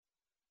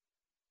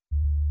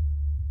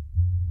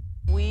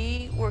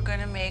were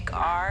going to make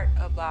art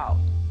about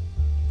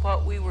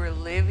what we were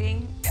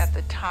living at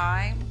the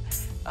time,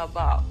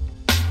 about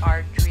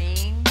our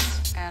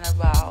dreams, and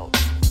about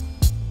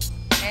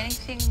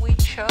anything we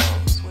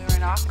chose. We were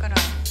not going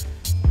to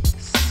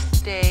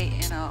stay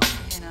in a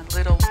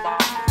little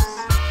box.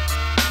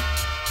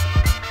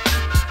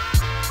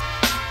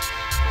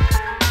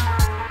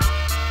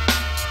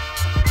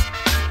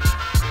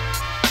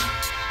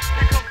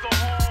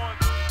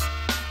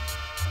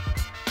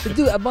 But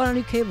dude, I bought a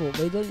new cable,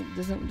 but it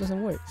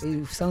doesn't work.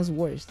 It sounds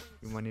worse.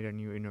 You might need a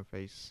new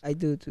interface. I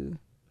do too.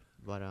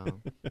 But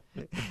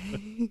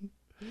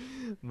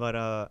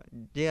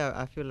yeah,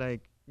 I feel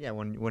like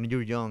when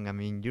you're young, I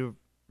mean, you're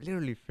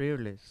literally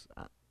fearless.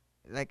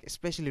 Like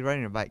especially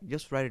riding a bike,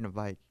 just riding a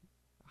bike.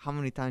 How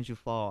many times you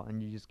fall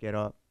and you just get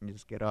up and you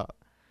just get up,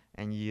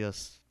 and you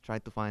just try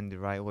to find the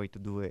right way to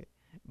do it.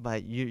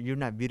 But you're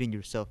not beating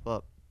yourself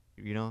up,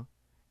 you know.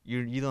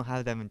 You don't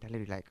have that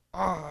mentality like,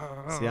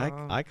 oh. See,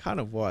 I kind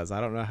of was. I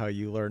don't know how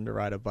you learned to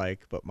ride a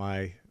bike, but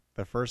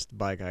the first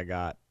bike I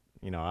got,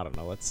 I don't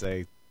know, let's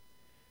say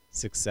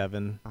 6,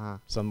 7,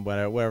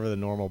 whatever the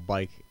normal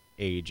bike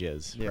age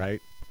is, right?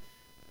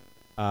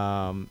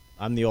 I'm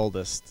the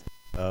oldest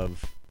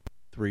of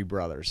 3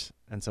 brothers,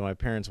 and so my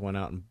parents went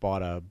out and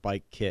bought a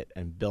bike kit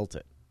and built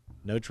it.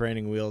 No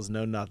training wheels,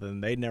 no nothing.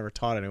 They never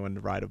taught anyone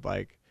to ride a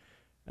bike,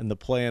 and the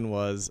plan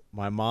was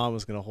my mom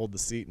was going to hold the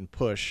seat and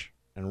push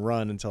and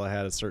run until I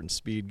had a certain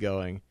speed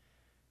going,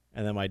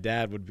 and then my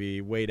dad would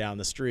be way down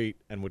the street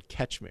and would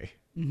catch me.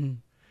 Mm-hmm.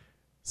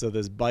 So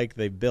this bike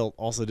they built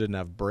also didn't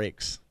have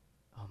brakes.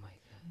 Oh my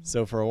god!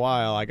 So for a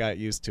while I got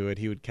used to it.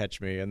 He would catch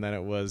me, and then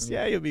it was,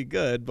 you'll be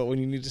good, but when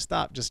you need to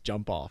stop, just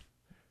jump off.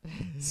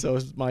 So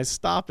my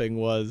stopping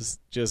was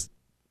just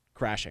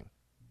crashing.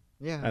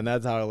 Yeah. And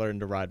that's how I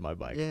learned to ride my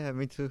bike. Yeah,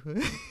 me too.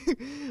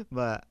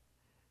 But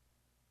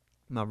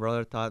my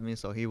brother taught me,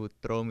 so he would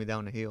throw me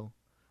down the hill.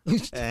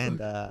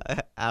 And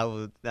I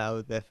would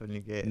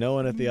definitely get no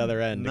one at the other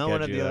end. No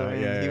one at the other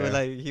end. Yeah.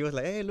 He was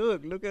like, hey,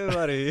 look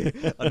everybody.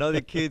 And all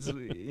the kids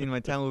in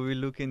my town would be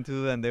looking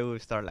too, and they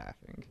would start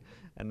laughing,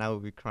 and I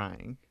would be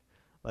crying.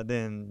 But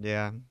then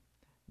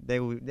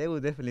they would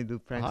definitely do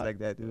pranks like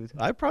that, dude.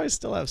 I probably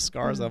still have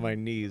scars on my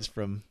knees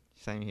from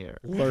same here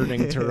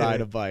learning to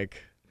ride a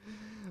bike.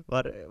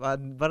 But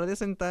at the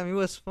same time, it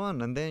was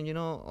fun. And then,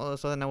 all of a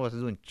sudden I was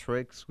doing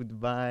tricks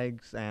with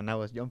bikes, and I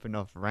was jumping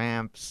off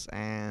ramps,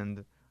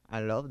 and I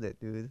loved it,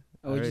 dude.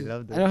 I really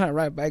loved it. I know how to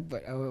ride a bike,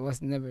 but I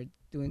was never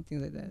doing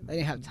things like that. I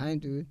didn't have time,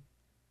 dude.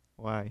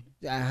 Why?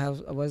 I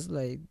was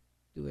like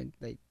doing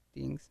like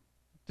things.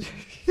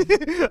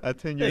 At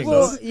 10 years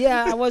Well, old?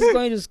 yeah, I was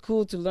going to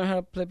school to learn how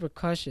to play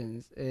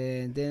percussions,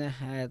 and then I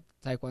had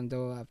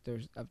taekwondo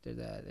after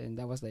that, and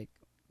that was like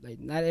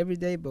not every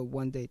day, but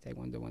one day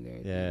taekwondo, one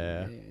day.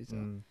 Yeah.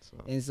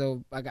 And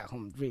so I got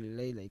home really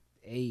late, like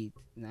 8,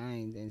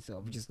 9, and so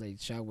I'm just like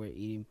shower,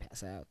 eating,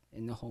 pass out,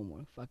 and no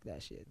homework. Fuck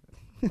that shit.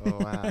 Oh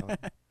wow.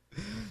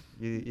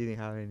 You didn't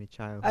have any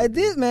childhood? I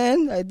did,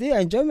 man. I did.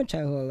 I enjoyed my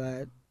childhood a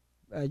lot.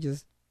 I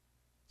just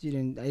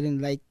didn't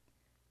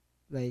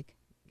like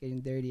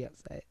getting dirty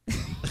outside.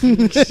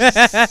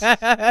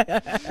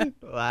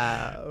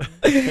 Wow.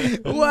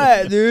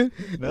 What, dude?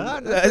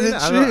 No, That's the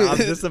I'm truth.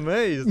 just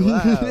amazed.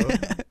 Wow.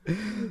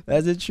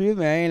 That's the truth,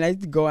 man. I like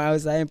to go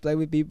outside and play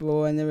with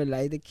people. I never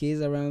liked the kids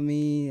around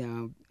me.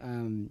 I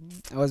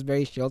was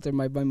very sheltered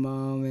by my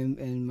mom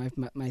and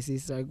my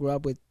sister. I grew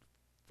up with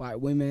 5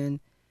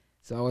 women,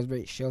 so I was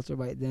very sheltered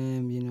by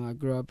them. I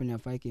grew up in a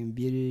fucking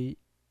beauty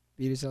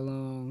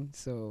salon,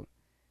 so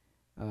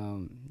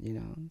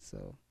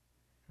so.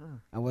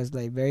 I was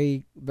like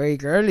very, very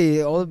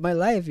girly all of my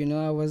life,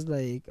 I was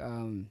like,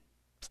 I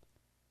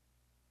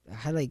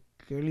had like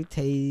girly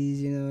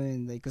taste,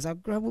 and like, cause I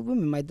grew up with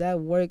women. My dad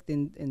worked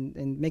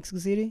in Mexico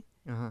City,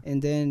 and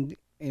then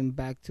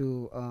back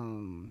to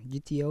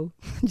GTO.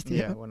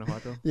 Yeah,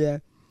 Guanajuato. Yeah,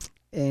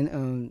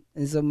 and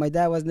so my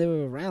dad was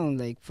never around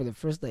like for the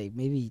first like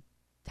maybe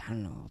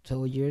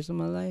 12 years of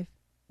my life,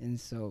 and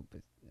so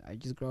but I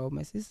just grew up with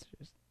my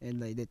sisters, and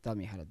like they taught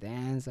me how to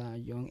dance at a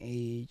young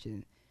age,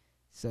 and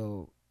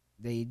so.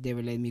 They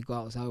would let me go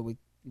outside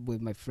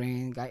with my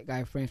friend,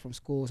 guy friends from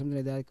school, something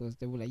like that, because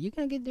they were like, you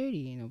can't get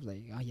dirty. And I was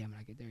like, oh, yeah, I'm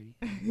going to get dirty.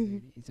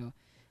 And so,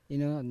 I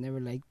never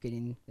liked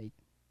getting, like,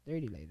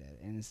 dirty like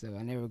that. And so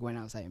I never went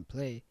outside and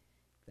play,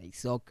 like,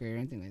 soccer or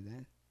anything like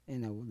that.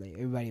 And I would, like,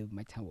 everybody in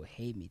my town would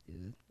hate me,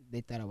 dude.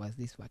 They thought I was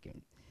this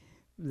fucking,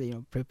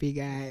 preppy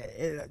guy.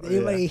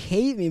 Everybody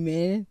hate me,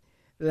 man.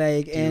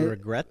 Like, Do you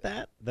regret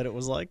that it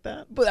was like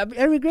that? But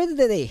I regretted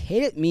that they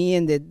hated me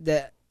and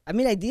that I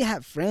mean, I did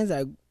have friends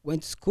that I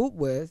went to school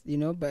with,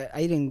 but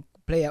I didn't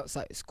play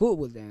outside school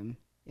with them,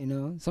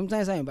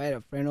 Sometimes I invite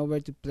a friend over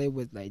to play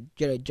with, like,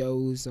 Jedi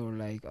Joes or,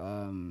 like,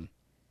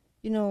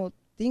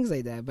 things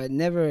like that, but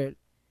never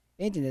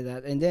anything like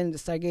that. And then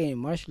start getting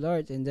martial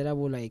arts, and then I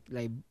would,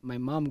 like my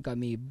mom got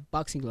me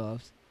boxing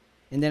gloves,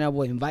 and then I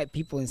would invite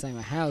people inside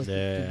my house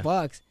to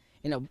box,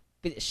 and I'll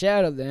beat the shit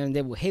out of them.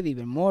 They would hate me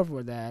even more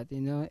for that,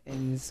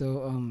 And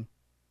so,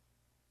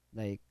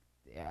 like,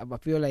 I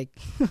feel like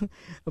I'm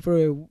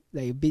probably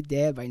like a bit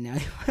dead by now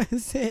if I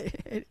say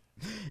it.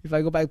 If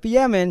I go back. But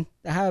yeah, man,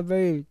 I have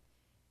very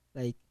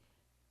like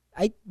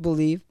I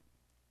believe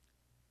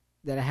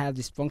that I have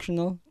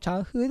dysfunctional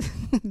childhood,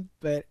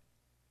 but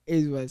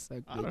it was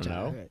a I good don't know.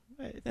 childhood.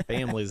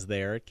 Family's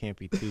there. It can't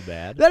be too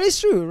bad. That is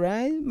true,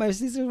 right? My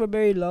sisters were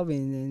very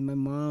loving, and my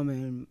mom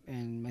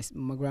and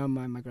my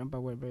grandma and my grandpa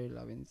were very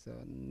loving. So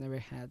never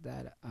had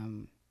that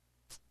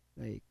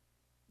like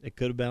It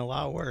could have been a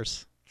lot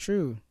worse.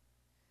 true.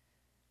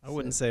 I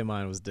wouldn't say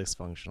mine was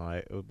dysfunctional.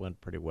 It went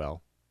pretty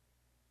well,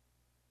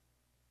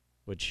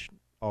 which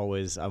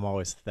I'm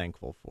always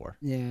thankful for.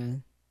 Yeah.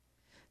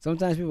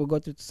 Sometimes people go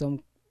through some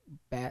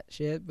bad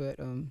shit, but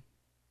you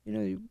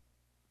know,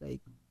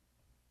 like,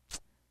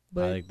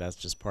 but I think that's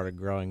just part of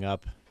growing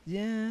up.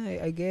 yeah,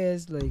 I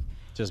guess like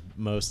Just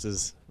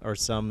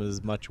some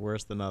is much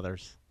worse than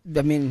others.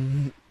 I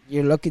mean,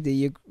 you're lucky that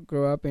you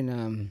grow up in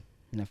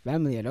a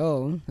family at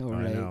all, or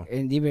I like, know.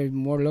 and even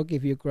more lucky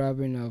if you grow up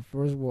in a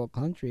first world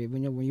country.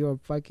 When you're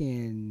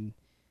fucking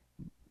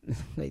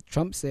like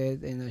Trump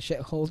said in a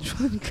shithole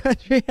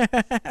country.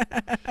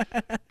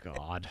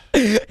 God.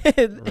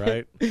 and,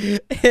 Right?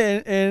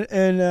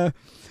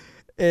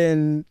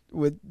 and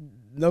with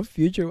no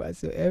future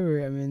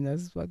whatsoever. I mean,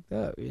 that's fucked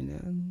up, you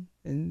know.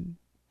 And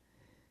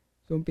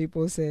some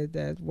people said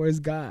that, where's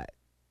God?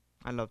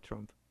 I love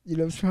Trump. You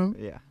love Trump?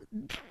 Yeah,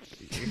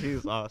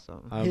 he's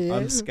awesome. I'm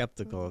Yeah.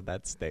 skeptical of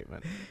that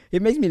statement.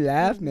 It makes me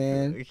laugh,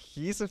 man.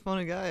 He's a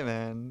funny guy,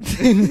 man.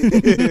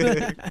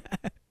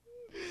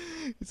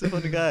 He's a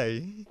funny guy.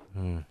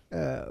 Hmm.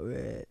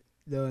 Man.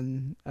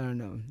 I don't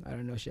know. I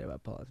don't know shit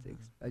about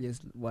politics. I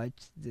just watch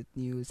the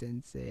news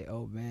and say,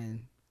 oh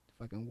man,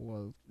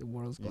 the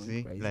world's You going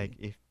see, crazy. like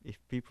if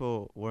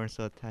people weren't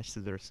so attached to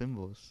their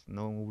symbols,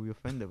 no one would be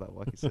offended by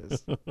what he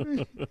says.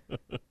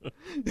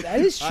 That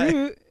is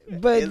true,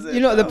 but Is it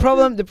you know though?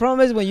 the problem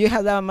is when you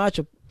have that much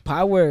of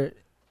power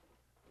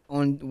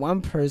on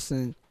one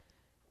person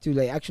to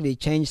like actually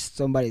change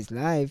somebody's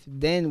life,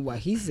 then what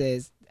he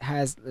says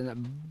has a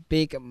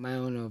big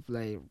amount of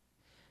like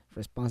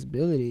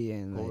responsibility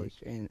and Of like course.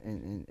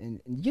 and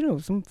you know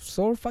some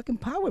sort of fucking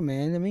power,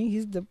 man. I mean,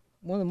 he's the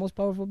one of the most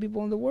powerful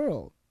people in the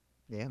world.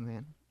 Yeah,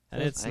 man.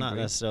 And it's I not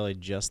agree. necessarily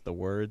just the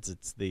words,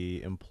 it's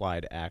the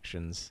implied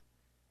actions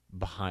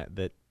behind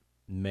that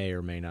may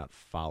or may not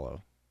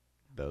follow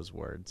those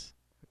words.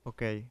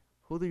 Okay,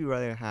 who do you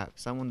rather have?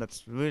 Someone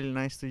that's really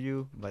nice to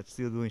you but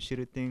still doing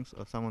shitty things,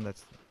 or someone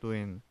that's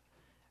doing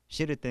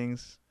shitty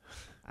things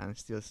and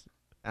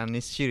and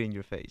is shitty in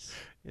your face?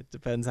 It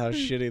depends how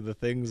shitty the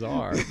things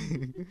are.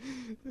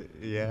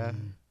 Yeah,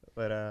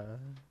 but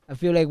I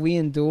feel like we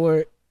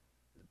endure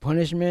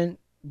punishment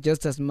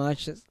just as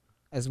much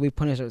as we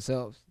punish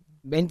ourselves.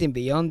 Anything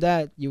beyond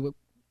that, you would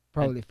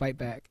probably fight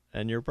back.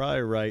 And you're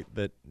probably right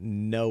that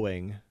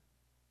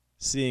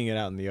seeing it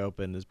out in the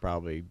open is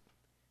probably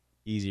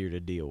easier to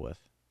deal with.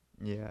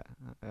 yeah,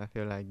 I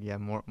feel like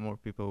more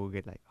people will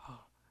get like, oh,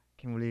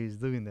 can't believe he's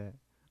doing that,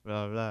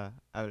 blah blah.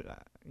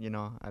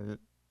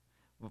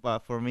 But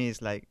for me,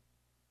 it's like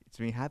it's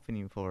been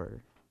happening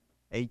for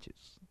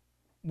ages.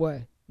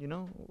 What? You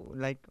know,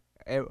 like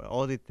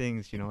all the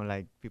things,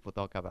 like people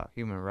talk about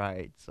human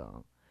rights,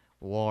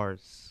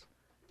 wars.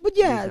 But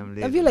yeah, Live and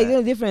I live feel like that.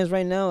 the difference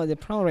right now, the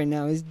problem right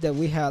now is that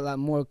we have a lot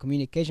more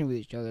communication with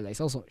each other, like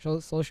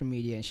social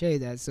media and shit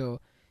like that. So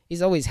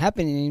it's always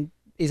happening.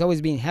 It's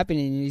always been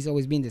happening. It's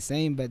always been the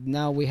same. But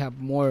now we have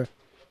more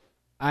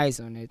eyes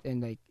on it,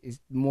 and like it's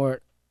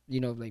more,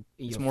 like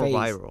in It's your more face.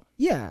 viral.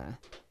 Yeah,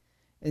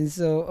 and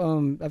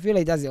so I feel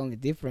like that's the only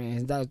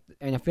difference.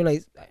 And I feel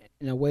like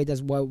in a way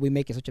that's why we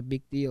make it such a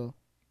big deal.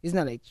 It's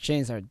not like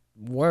chains are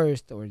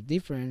worse or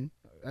different.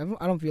 I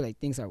don't feel like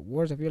things are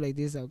worse. I feel like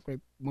this is a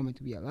great moment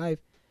to be alive,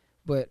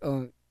 but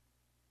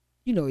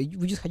we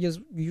just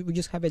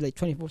have it like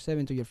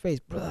 24/7 to your face.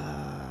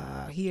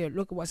 Blah, here,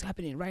 look at what's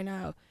happening right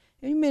now.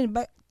 And you mean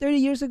back 30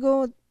 years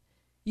ago,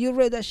 you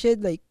read that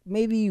shit like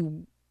maybe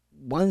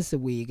once a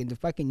week in the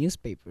fucking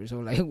newspapers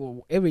or like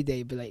every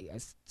day, but like a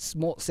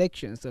small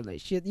section. So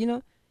like shit,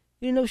 you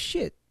didn't know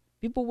shit.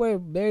 People were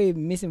very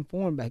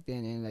misinformed back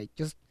then and like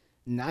just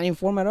not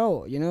informed at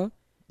all,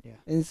 Yeah.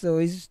 And so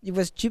it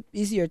was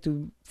easier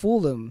to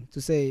fool them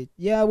to say,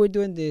 yeah, we're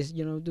doing this,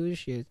 do this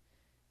shit.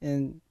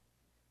 And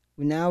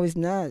now it's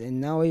not. And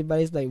now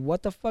everybody's like,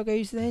 what the fuck are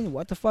you saying?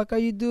 What the fuck are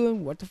you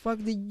doing? What the fuck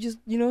did you just,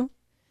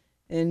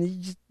 And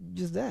it's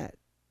just that.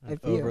 I An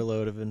feel.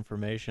 overload of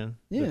information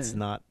that's Yeah.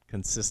 not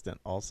consistent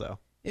also.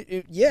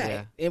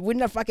 Yeah. We're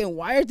not fucking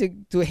wired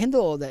to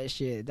handle all that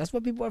shit. That's why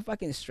people are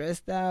fucking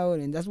stressed out.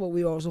 And that's what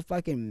we are also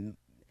fucking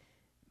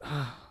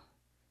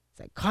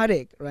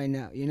psychotic right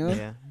now,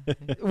 Yeah.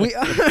 We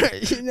are,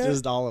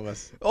 Just all of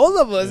us. all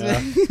of us,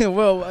 Yeah. man.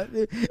 Well,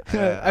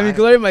 I'm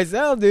including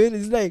myself, dude.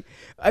 It's like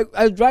I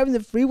was driving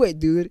the freeway,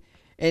 dude,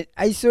 and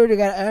I swear to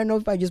God, I don't know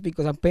if I just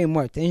because I'm paying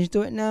more attention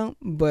to it now,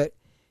 but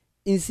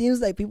it seems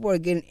like people are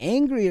getting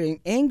angrier and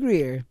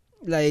angrier.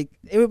 Like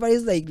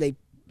everybody's like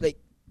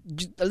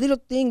just a little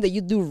thing that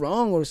you do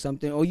wrong or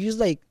something, or you just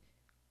like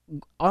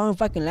on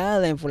fucking La La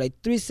Land for like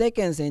 3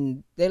 seconds,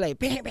 and they're like,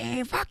 bam,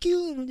 bam, fuck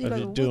you. And they're Of like,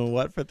 you "What doing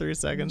what for 3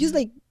 seconds? just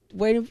like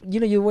waiting,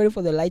 you're waiting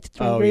for the light to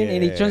turn Oh, green, yeah,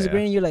 and it yeah, turns yeah.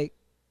 green, and you're like,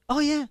 oh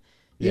yeah,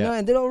 you Yeah. know,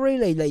 and they're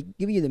already like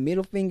giving you the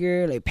middle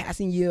finger, like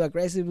passing you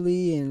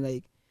aggressively, and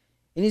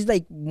it's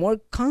like more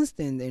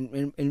constant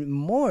and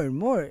more and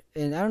more.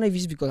 And I don't know if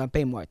it's because I'm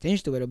paying more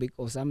attention to it or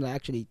because I'm like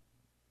actually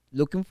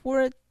looking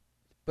for it,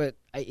 but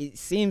it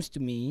seems to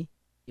me,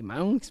 in my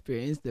own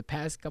experience, the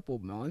past couple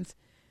of months,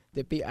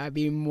 I've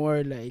been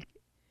more like,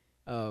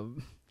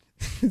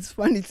 it's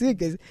funny too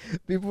because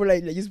people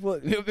like just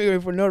put middle finger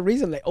for no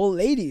reason, like old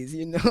ladies,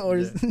 you know, or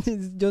Yeah.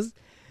 it's just,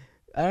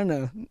 I don't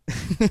know.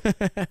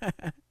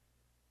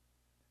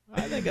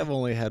 I think I've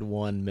only had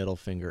one middle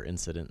finger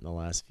incident in the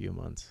last few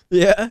months.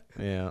 Yeah,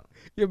 Yeah.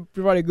 you're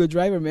probably a good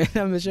driver, man.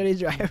 I'm a shitty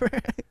driver.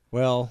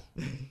 Well,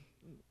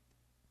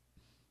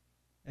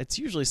 it's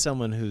usually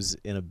someone who's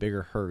in a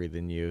bigger hurry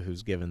than you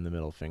who's given the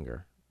middle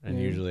finger. And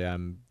Yeah. usually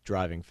I'm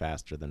driving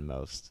faster than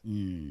most.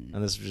 And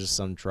this was just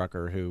some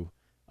trucker who,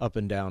 up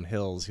and down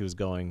hills, he was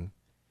going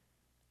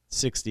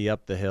 60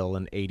 up the hill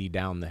and 80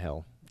 down the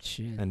hill,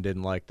 Shit. and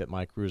didn't like that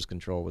my cruise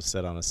control was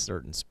set on a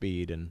certain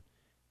speed and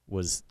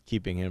was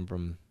keeping him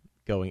from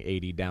going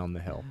 80 down the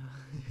hill.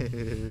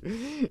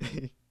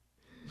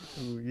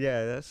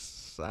 Yeah,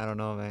 that's, I don't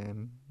know,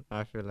 man.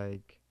 I feel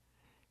like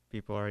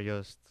people are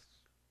just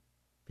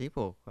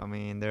people. I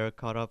mean, they're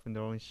caught up in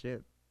their own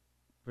shit.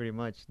 Pretty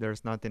much,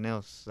 there's nothing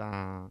else.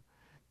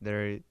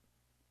 They're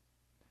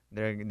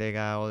they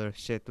got other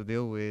shit to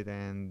deal with,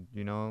 and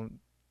you know,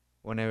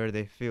 whenever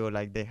they feel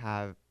like they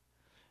have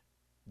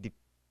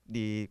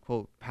the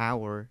quote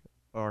power,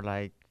 or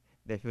like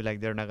they feel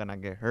like they're not gonna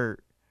get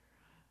hurt,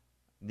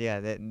 yeah,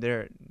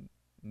 they're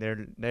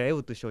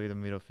able to show you the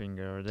middle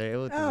finger, or they're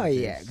able to Oh do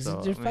yeah, this. because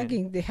So, they're I mean,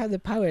 fucking. They have the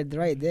power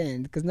right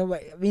then. Because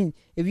nobody. I mean,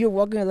 if you're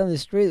walking along the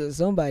street with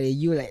somebody,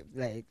 you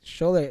like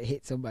shoulder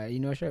hit somebody, you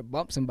know, shoulder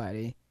bump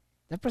somebody.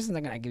 That person's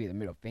not gonna give you the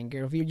middle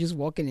finger. If you're just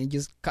walking and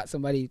just cut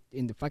somebody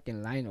in the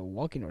fucking line or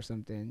walking or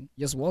something,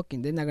 just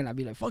walking, they're not gonna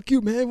be like, "Fuck you,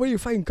 man! Why you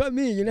fucking cut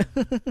me?" You know.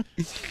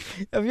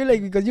 I feel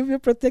like because you feel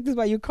protected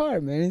by your car,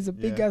 man. It's a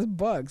big Yeah. ass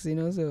box, you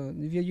know. So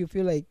if you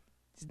feel like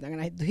it's not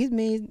gonna hit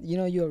me, you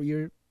know,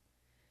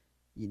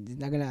 it's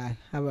not gonna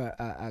have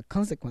a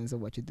consequence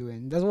of what you're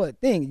doing. That's what I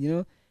think, you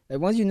know. Like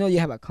once you know you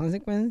have a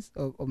consequence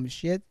of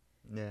shit,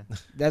 yeah.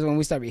 that's when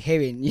we start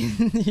behaving.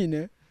 You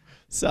know,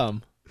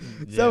 Some.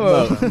 some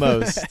Mo- of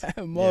most.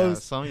 Yeah,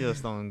 most. some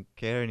just don't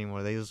care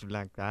anymore. They just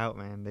blacked out,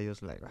 man. They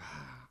just like,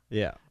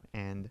 Yeah.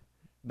 and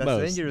that's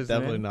Most. dangerous,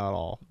 Definitely man. not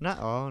all. Not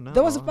all, not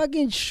There was a all.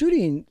 fucking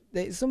shooting.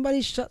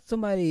 Somebody shot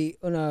somebody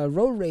on a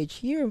road rage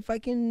here in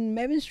fucking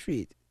Mevin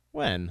Street.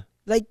 When?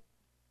 Like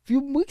few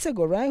weeks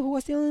ago, right? Who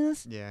was telling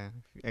us? Yeah,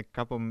 a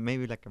couple,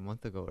 maybe like a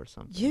month ago or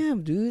something. Yeah,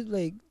 dude.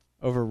 Like,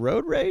 Over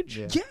road rage?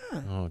 Yeah.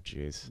 yeah. Oh,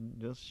 jeez.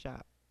 Just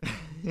shot.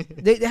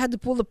 They had to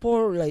pull the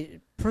poor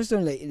like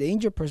person, like the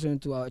injured person,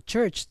 to a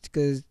church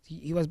because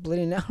he was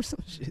bleeding out or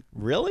some shit.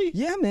 Really?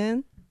 Yeah,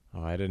 man.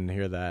 Oh, I didn't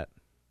hear that.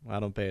 I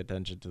don't pay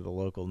attention to the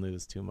local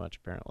news too much,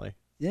 apparently.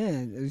 Yeah,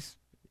 it was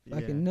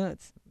fucking Yeah.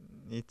 nuts.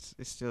 It's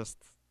just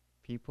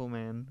people,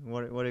 man.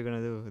 What are you gonna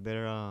do?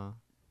 They're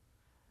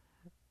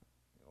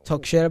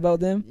Talk shit about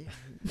them.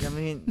 Yeah, I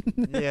mean,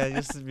 yeah.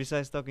 Just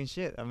besides talking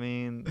shit, I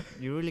mean,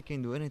 you really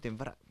can't do anything.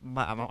 But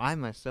I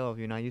myself,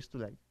 you know, I used to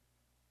like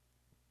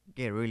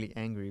get really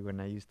angry when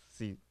I used to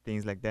see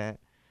things like that.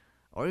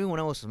 Or even when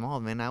I was small,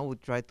 man, I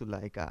would try to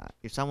like,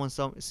 if someone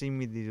see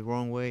me the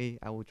wrong way,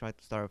 I would try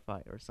to start a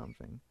fight or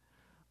something.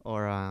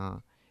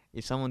 Or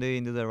if someone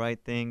didn't do the right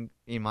thing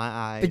in my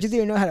eyes. But you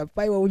didn't know how to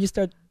fight. Why would you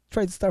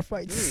try to start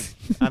fights?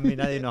 I mean,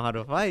 I didn't know how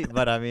to fight,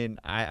 but I mean,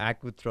 I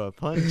could throw a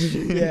punch.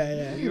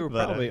 Yeah. You were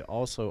But, probably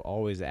also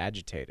always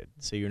agitated,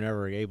 so you're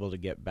never able to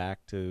get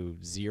back to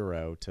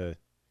zero to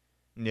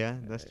Yeah,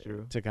 that's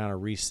true. kind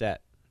of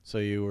reset. So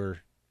you were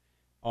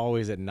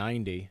always at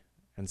 90,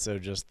 and so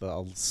just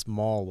a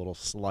small little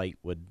slight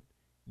would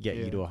get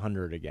you Yeah. to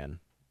 100 again,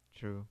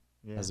 True.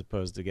 Yeah. as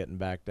opposed to getting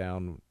back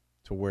down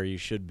to where you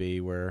should be,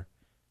 where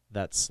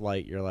that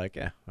slight, you're like,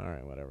 all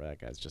right, whatever, that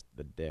guy's just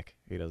the dick.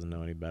 He doesn't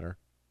know any better.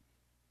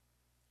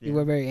 You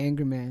were very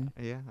angry, man.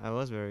 Yeah, I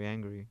was very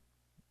angry,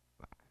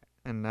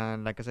 and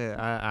like I said,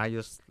 I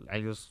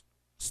just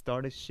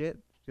started shit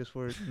just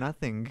for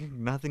nothing,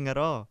 nothing at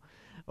all.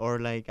 Or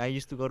like I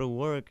used to go to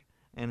work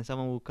and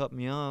someone would cut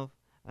me off,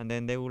 and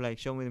then they would like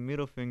show me the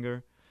middle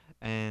finger,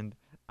 and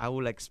I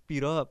would like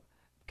speed up,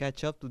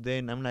 catch up to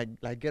them. I'm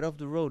like get off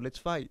the road, let's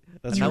fight.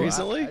 That's And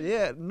recently?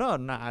 yeah, no,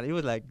 nah, it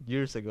was like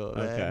years ago.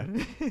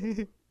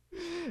 Okay.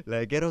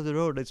 Like get off the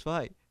road, let's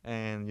fight,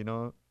 and you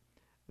know.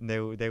 They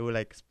would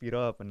like speed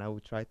up, and I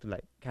would try to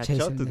like catch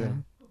Chase up him to down.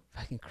 them.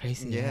 Fucking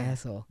crazy Yeah.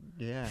 asshole.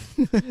 Yeah,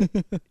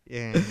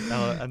 yeah.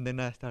 And then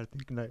I started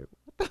thinking like,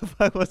 what the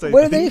fuck was I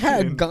What if thinking? they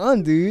had a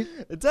gun, dude?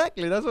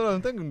 Exactly, that's what I'm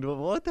thinking.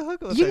 What the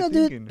fuck was You I know,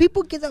 thinking? dude,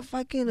 people get that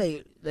fucking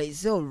like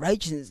self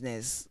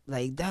righteousness,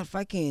 like that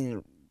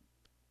fucking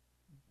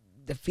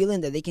the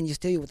feeling that they can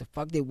just tell you what the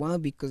fuck they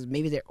want because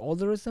maybe they're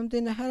older or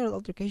something. I had an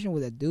altercation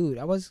with a dude.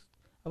 I was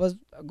I was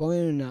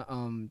going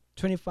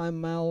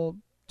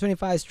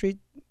 25 street,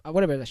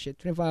 whatever that shit,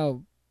 25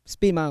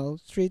 speed mile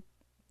street,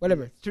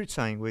 whatever. Street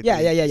sign with Yeah,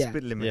 the yeah, yeah, yeah.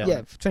 speed limit. Yeah. on Yeah,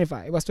 it.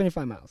 25. It was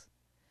 25 miles.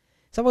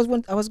 So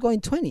I was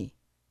going 20,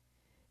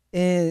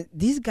 and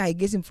this guy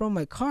gets in front of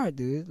my car,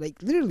 dude.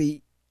 Like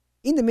literally,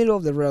 in the middle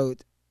of the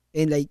road,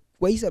 and like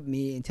waves at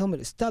me and tell me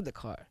to stop the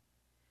car.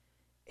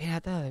 And I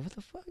thought, like, what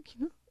the fuck,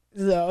 you know?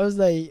 So I was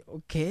like,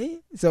 okay.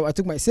 So I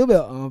took my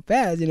seatbelt on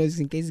fast, you know, just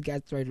in case this guy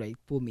tried to like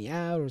pull me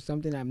out or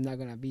something. I'm not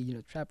gonna be, you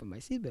know, trapped in my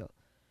seatbelt.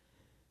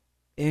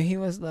 And he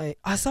was like,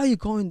 I saw you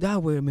going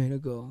that way a minute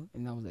ago.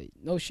 And I was like,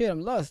 no shit,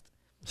 I'm lost.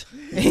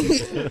 Then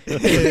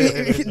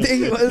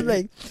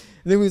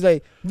he was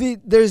like,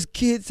 there's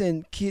kids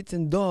and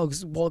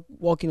dogs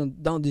walking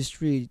down the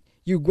street.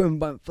 You're going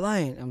by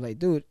flying. I'm like,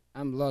 dude,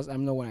 I'm lost. I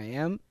don't know where I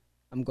am.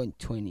 I'm going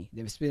 20.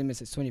 The speed limit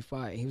says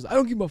 25. He was like, I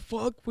don't give a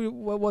fuck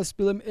what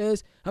speed limit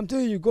is. I'm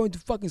telling you, you're going to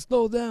fucking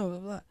slow down. Blah,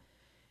 blah.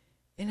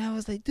 And I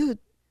was like, dude,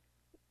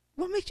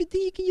 what makes you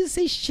think you can just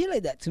say shit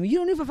like that to me? You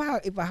don't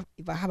know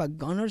if I have a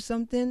gun or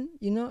something,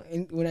 you know?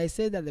 And when I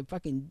said that, the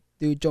fucking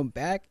dude jumped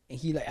back and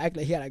he like acted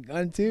like he had a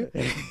gun too.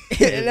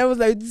 And I was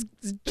like, just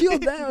chill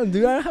down,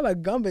 dude. I don't have a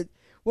gun, but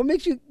what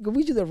makes you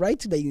the right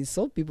to like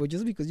insult people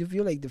just because you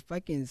feel like the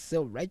fucking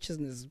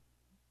self-righteousness,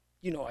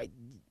 you know,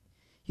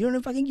 you don't know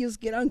if I can just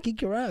get out and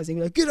kick your ass and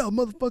be like, get out,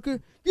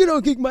 motherfucker, get out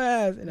and kick my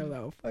ass. And I was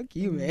like, oh, fuck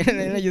you, man. And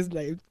then I just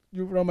like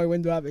roll my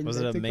window up. And Was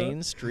it a took main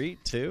off.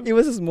 street too? It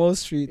was a small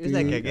street. It's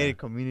like dude. a gated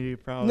community,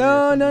 probably.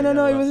 No. or something like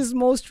that, It was but- a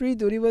small street,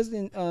 dude. It was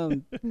in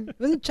it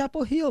was in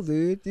Chapel Hill,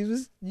 dude. It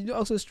was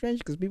also strange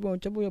because people on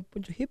Chapel Hill are a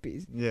bunch of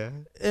hippies, Yeah.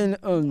 and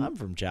I'm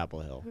from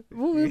Chapel Hill.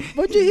 we're a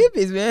bunch of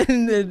hippies,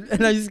 man.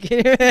 And I just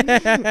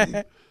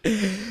kidding.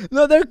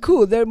 No, they're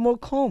cool. They're more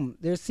calm.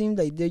 They seem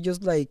like they're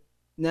just like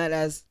not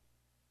as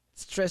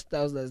stressed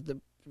out as the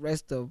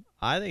rest of.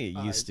 I think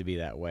it used to be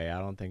that way. I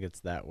don't think it's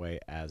that way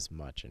as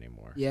much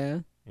anymore. Yeah.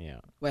 Yeah.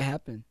 What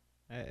happened?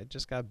 It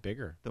just got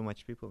bigger. Too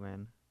much people,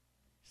 man.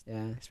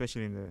 Yeah.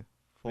 Especially in the I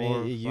four.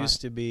 mean, it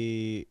used to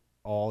be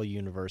all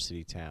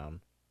university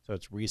town, so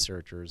it's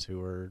researchers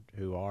who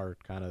are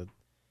kind of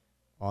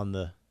on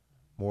the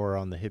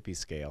hippie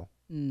scale,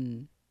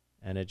 Mm.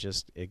 and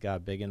it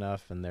got big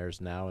enough, and there's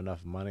now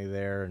enough money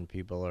there, and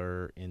people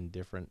are in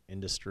different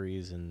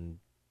industries and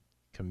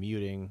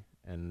commuting,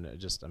 and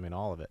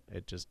all of it.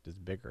 It just is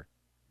bigger.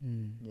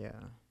 Mm. Yeah,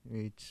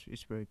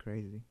 it's very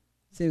crazy.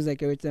 Seems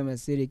like every time a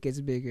city gets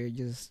bigger, it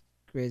just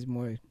creates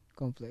more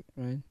conflict,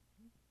 right?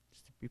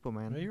 It's the people,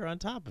 man. Well, you're on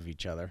top of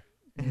each other.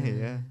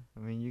 Yeah. I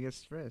mean, you get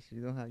stressed.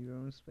 You don't have your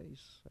own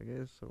space, I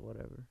guess, or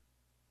whatever.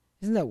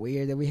 Isn't that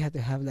weird that we have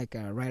to have like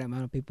a right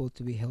amount of people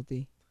to be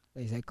healthy,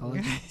 like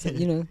psychology? So,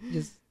 you know,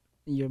 just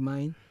in your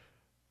mind.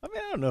 I mean,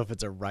 I don't know if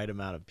it's a right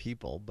amount of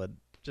people, but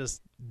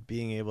just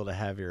being able to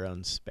have your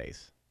own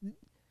space.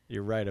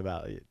 You're right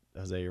about it,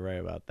 Jose. You're right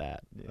about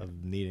that, Yeah.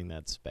 of needing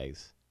that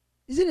space.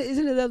 Isn't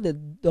it that the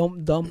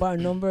Dunbar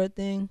number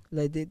thing?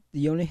 Like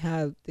you only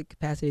have the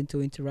capacity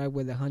to interact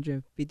with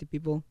 150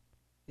 people,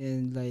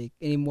 and like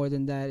any more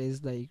than that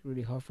is like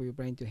really hard for your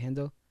brain to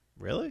handle.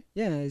 Really?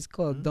 Yeah, it's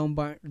called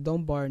Dunbar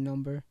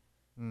number.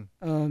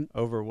 Mm.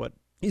 Over what?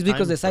 It's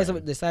because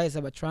Time the size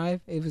of a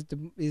tribe. It was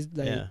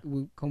Yeah.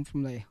 we come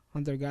from like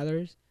hunter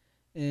gatherers,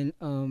 and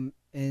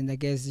I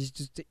guess it's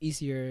just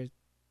easier.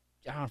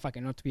 I don't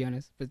fucking know, to be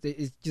honest, but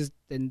it's just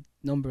the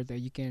number that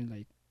you can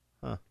like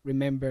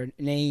remember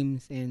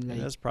names and like.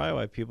 And that's probably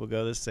why people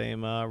go to the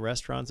same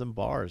restaurants and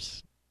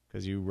bars,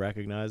 because you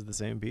recognize the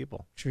same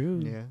people.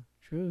 True. Yeah.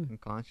 True.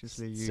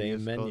 Unconsciously, you Same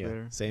just go menu,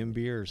 there. same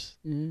beers.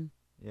 Mm-hmm.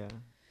 Yeah.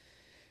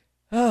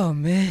 Oh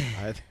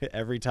man.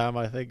 Every time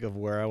I think of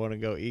where I want to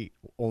go eat,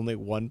 only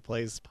one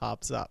place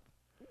pops up.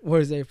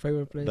 Where's their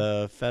favorite place?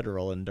 The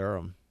Federal in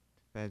Durham.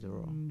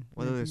 Federal. Mm,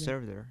 What do I they forget.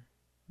 serve there?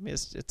 I mean,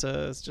 it's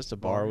just a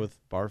bar Bar. with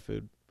bar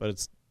food,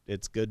 but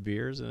it's good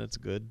beers and it's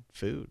good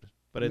food.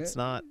 But Yeah. it's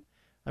not.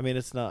 I mean,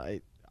 it's not.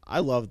 I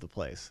love the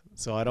place,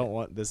 so I don't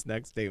want this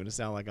next statement to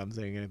sound like I'm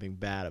saying anything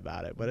bad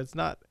about it. But it's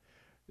not,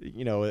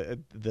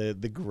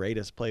 the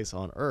greatest place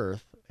on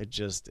earth.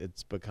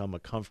 It's become a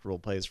comfortable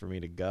place for me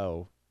to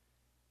go,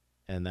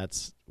 and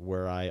that's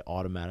where I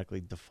automatically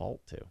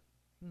default to.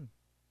 Hmm.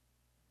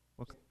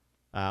 Okay.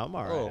 I'm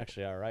all right. Oh.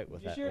 Actually, all right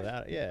with You that. sure?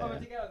 Without it, yeah.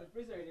 take it out of the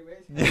freezer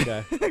anyways.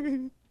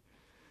 Okay.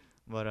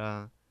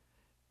 But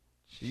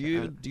Do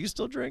you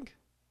still drink?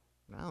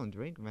 I don't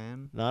drink,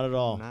 man. Not at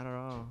all. Not at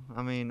all.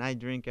 I mean, I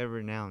drink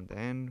every now and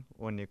then,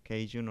 on the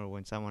occasion or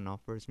when someone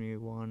offers me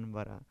one.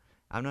 But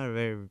I'm not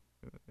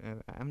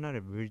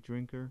a beer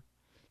drinker.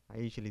 I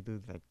usually do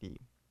like the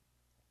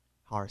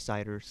hard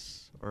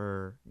ciders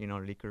or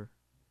liquor.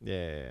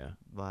 Yeah.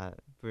 But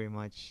pretty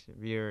much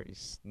beer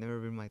is never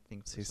been my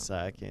thing. for See, some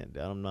I reason. can't.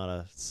 I'm not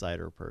a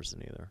cider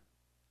person either.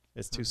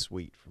 It's too Huh.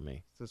 sweet for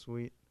me. It's so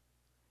sweet.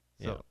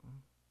 Yeah. So,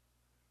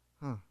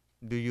 huh?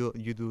 Do you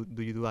do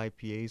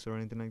IPAs or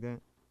anything like that?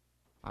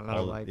 A lot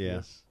of All-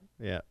 IPAs.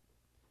 yeah. Yeah.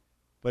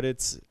 But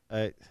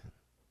I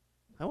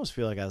almost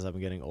feel like as I'm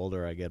getting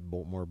older, I get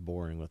more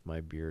boring with my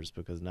beers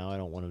because now I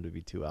don't want them to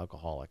be too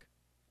alcoholic.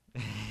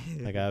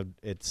 Like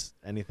it's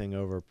anything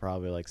over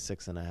probably like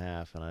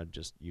 6.5,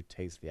 and you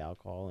taste the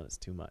alcohol and it's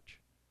too much.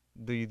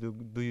 Do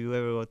you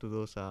ever go to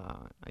those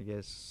I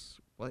guess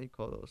what do you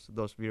call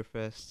those beer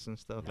fests and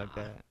stuff like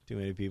Nah. that? Too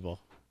many people.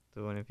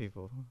 Too many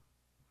people.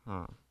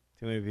 Huh.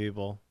 Too many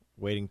people.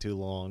 Waiting too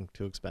long.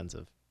 Too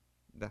expensive.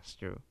 That's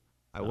true.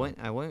 I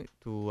So- went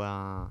to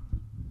I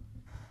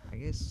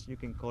guess you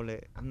can call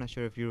it, I'm not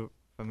sure if you're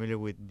familiar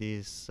with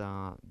this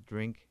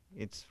drink.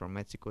 It's from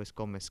Mexico. It's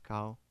called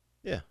mezcal.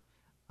 Yeah.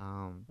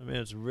 Um I mean,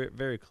 it's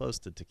very close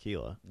to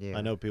tequila. Yeah.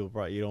 I know people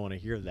probably you don't want to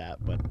hear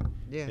that, but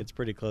yeah. it's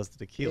pretty close to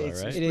tequila,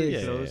 It's- right? it is. Yeah,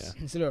 yeah, Close.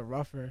 yeah. It's a little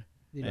rougher.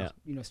 Yeah.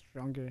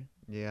 Stronger.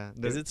 yeah.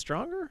 Is it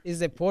stronger?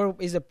 It's a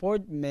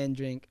Port man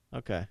drink.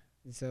 Okay.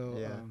 So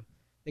Yeah.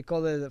 they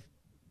call it the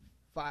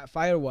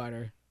fire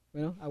water.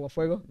 You know, agua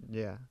fuego.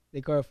 Yeah.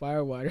 They call it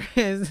fire water.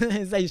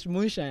 It's like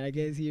moonshine, I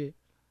guess here.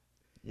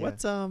 Yeah.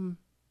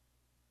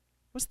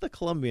 What's the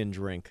Colombian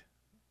drink?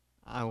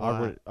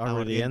 Agua-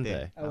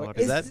 Aguardiente. Agua- Is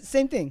it's that- the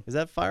same thing. Is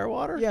that fire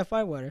water? Yeah,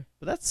 fire water.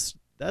 But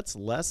that's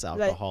less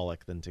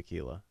alcoholic than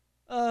tequila.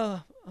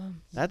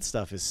 That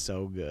stuff is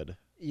so good.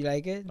 You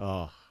like it?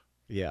 Oh,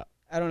 yeah.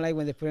 I don't like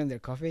when they put it in their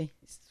coffee.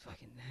 It's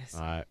fucking nasty.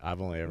 I've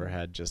only ever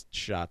had just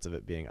shots of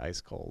it being ice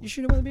cold. You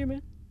sure about the beer,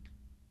 man?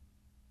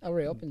 I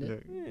already opened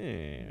it.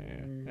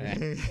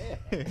 Yeah.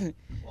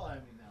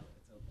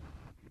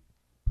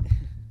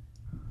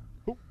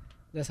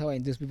 That's how I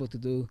induce people to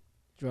do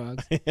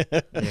drugs. Yeah,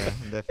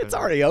 definitely. It's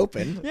already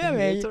open. Yeah,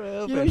 man. It's already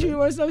You know, open. you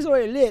want something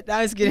already lit.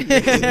 I was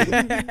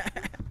kidding.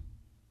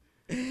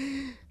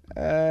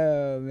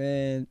 Oh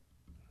man.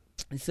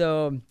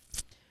 So,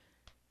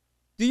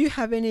 do you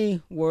have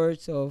any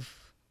words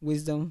of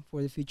wisdom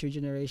for the future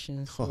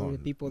generations or Oh, the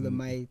people that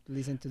might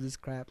listen to this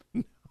crap?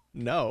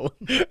 No.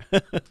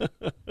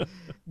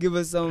 Give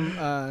us some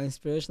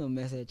inspirational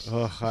message.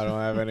 Oh, I don't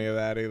have any of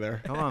that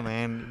either. Come on,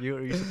 man.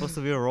 You're supposed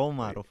to be a role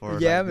model for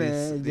Yeah, like,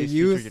 man, the these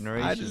youth. future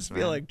generations. I just feel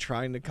man. like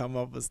trying to come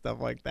up with stuff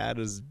like that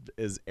is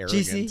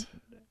arrogant. GC?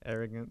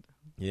 arrogant.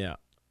 Yeah.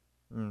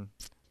 Mm.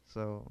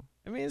 So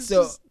I mean, it's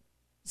So, just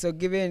so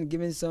giving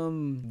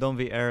some. don't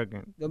be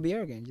arrogant. Don't be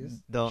arrogant.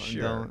 Just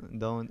Sure.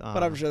 Don't.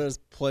 but I'm sure there's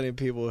plenty of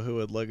people who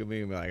would look at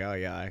me and be like, "Oh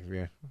yeah,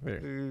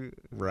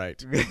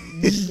 right."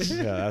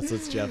 Yeah,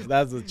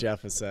 that's what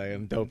Jeff is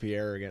saying. Don't be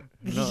arrogant.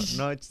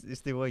 no,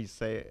 it's the way you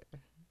say it.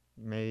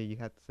 Maybe you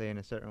have to say it in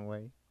a certain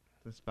way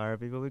to inspire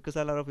people, because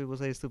a lot of people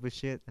say stupid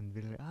shit and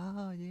be like,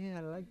 "Oh yeah,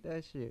 I like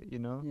that shit," you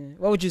know. yeah.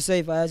 What would you say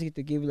if I asked you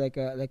to give like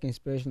an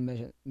inspirational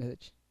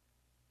message?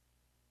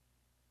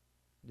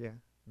 Yeah.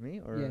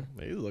 Me or Yeah.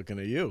 He's looking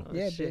at you. Oh,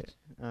 Yeah, shit.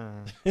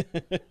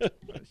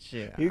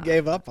 Shit. You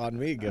gave up on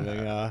me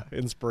giving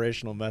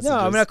inspirational messages. No,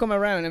 I'm not coming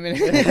around. I mean,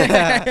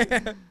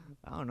 I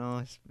don't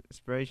know.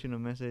 Inspirational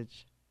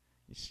message.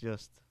 It's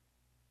just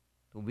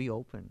to be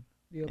open.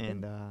 Be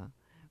open. And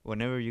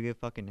whenever you get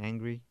fucking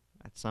angry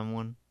at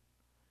someone,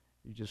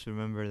 you just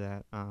remember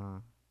that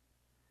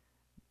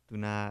do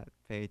not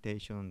pay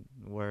attention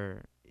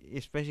where,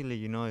 especially,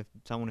 you know, if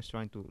someone is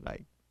trying to,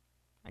 like,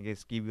 I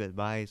guess, give you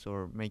advice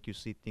or make you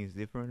see things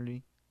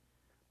differently,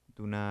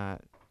 do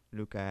not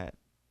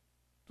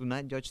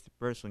judge the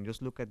person.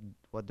 Just look at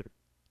what they're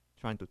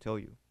trying to tell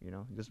you, you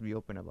know. Just be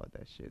open about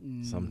that shit.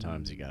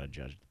 Sometimes you gotta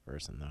judge the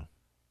person, though.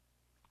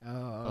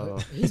 Oh,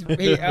 Oh.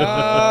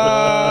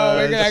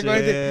 we're gonna go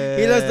into.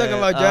 He loves talking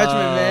about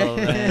judgment, Oh,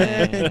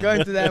 man. man. Go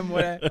into that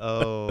more.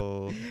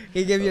 Oh.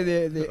 He gave you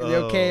the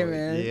okay,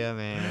 man. Yeah,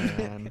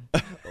 man.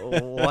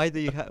 Why do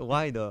you?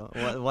 Why though?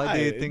 Why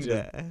do you I think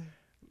just- that?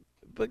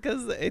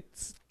 Because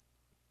it's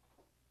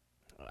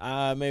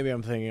maybe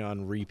I'm thinking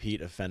on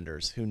repeat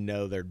offenders who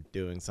know they're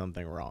doing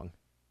something wrong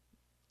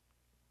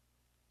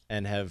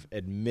and have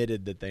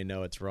admitted that they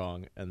know it's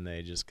wrong, and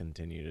they just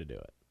continue to do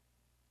it.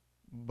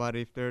 But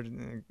if they're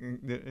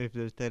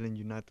telling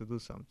you not to do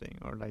something,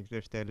 or like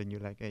they're telling you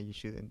like, hey, you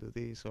shouldn't do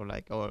this, or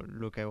like, oh,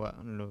 look,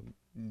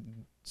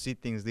 see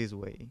things this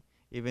way,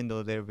 even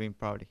though they're being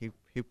probably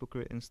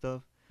hypocrite and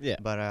stuff. Yeah.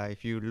 But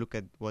if you look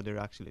at what they're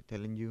actually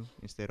telling you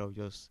instead of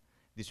just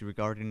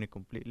disregarding it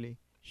completely,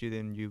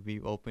 shouldn't you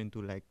be open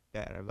to like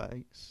that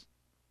advice?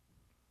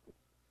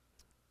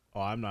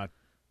 Oh, I'm not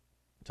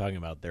talking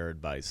about their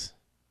advice.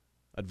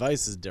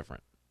 Advice is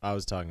different. I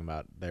was talking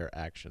about their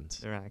actions.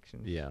 Their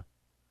actions. Yeah.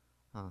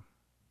 Huh.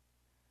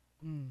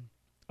 Mm.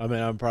 I mean,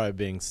 I'm probably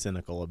being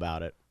cynical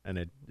about it,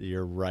 and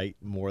you're right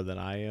more than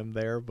I am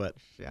there, but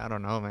Shit, I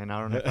don't know, man. I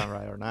don't know if I'm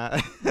right or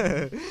not.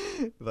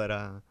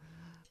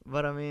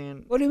 But I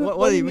mean, What do you- what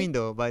what do do you you mean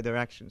though by their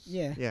actions?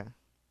 Yeah. Yeah.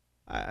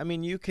 I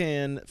mean, you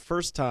can,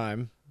 first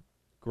time,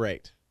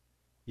 great.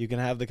 You can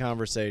have the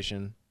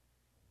conversation,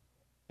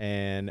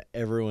 and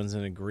everyone's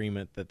in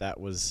agreement that that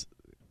was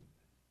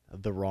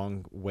the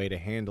wrong way to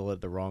handle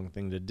it, the wrong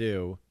thing to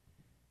do,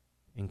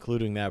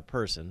 including that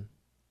person.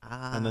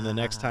 And then the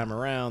next time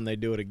around, they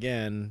do it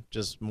again,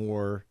 just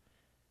more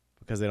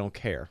because they don't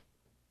care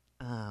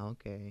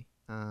Okay.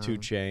 to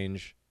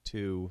change,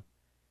 to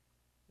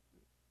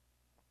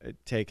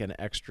take an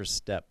extra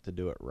step to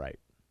do it right.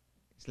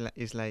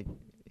 It's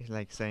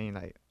like saying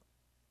like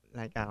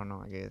I don't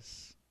know. I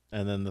guess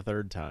and then the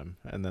third time,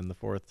 and then the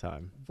fourth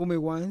time. Fool me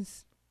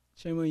once,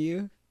 shame on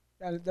you.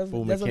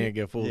 Fool me can't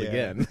get fooled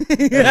Yeah. again.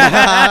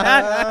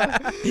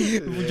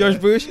 George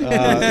Bush.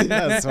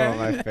 That's one of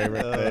my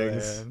favorite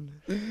things.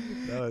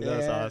 That's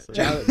Yeah.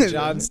 awesome.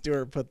 John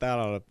Stewart put that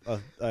on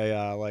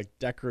a like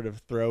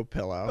decorative throw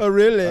pillow. Oh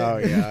really? Oh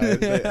yeah,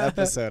 the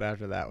episode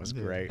after that was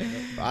great.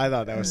 I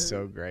thought that was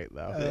so great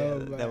though. Oh,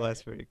 Yeah, man. that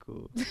was pretty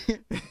cool.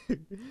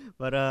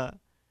 But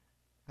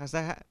has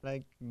that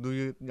like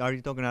are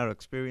you talking out of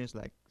experience?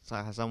 Like,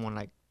 has someone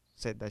like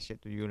said that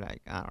shit to you?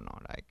 Like, I don't know,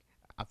 like,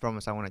 I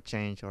promise I want to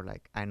change, or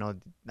like, I know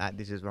that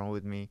this is wrong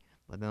with me,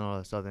 but then all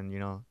of a sudden,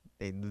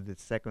 they do the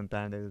second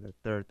time, they do the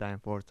third time,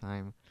 fourth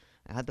time.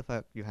 And how the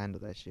fuck you handle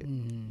that shit?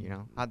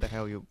 Mhm. How the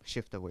hell you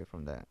shift away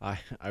from that?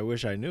 I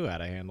wish I knew how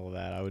to handle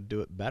that. I would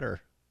do it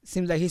better.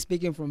 Seems like he's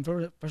speaking from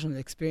personal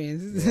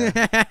experience.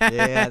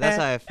 Yeah, that's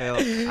how I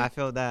felt. I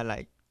felt that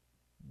like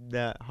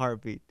that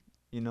heartbeat,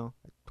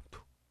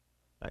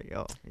 like,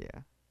 oh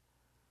yeah.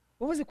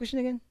 What was the question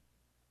again?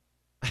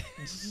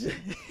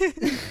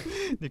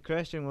 The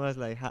question was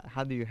like,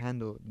 how do you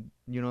handle,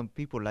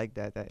 people like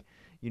that that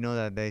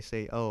they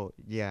say, oh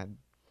yeah,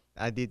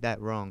 I did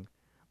that wrong,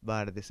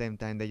 but at the same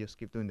time they just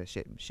keep doing the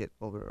shit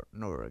over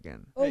and over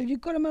again. Oh, you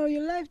cut him out of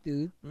your life,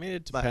 dude. I mean,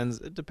 it But- depends.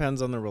 It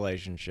depends on the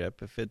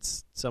relationship. If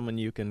it's someone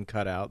you can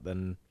cut out,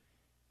 then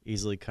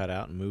easily cut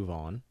out and move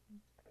on.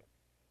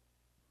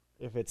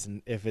 If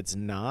it's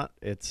not,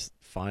 it's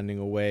finding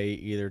a way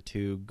either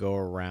to go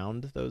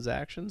around those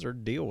actions or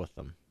deal with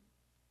them,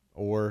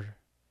 or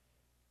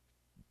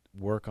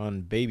work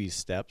on baby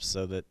steps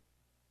so that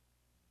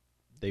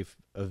they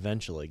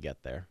eventually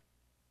get there.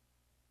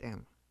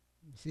 Damn.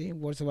 See,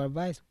 words of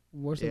advice,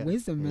 words Yeah. of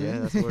wisdom, man. Yeah,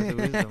 that's words of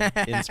wisdom.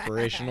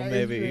 Inspirational,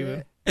 maybe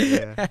even.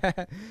 Yeah.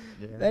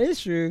 That is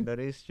true. That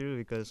is true,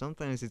 because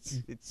sometimes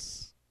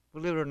it's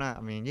believe it or not.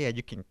 I mean, yeah,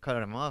 you can cut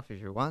them off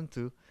if you want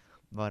to,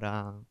 but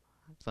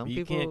some You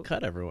people can't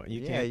cut everyone.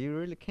 You yeah, can't you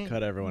really can't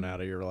cut everyone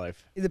out of your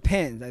life. It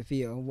depends. I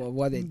feel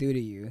what they do to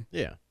you.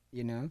 Yeah.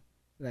 You know,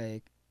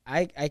 like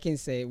I can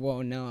say,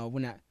 well, no, I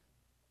will not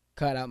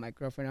cut out my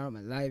girlfriend out of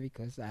my life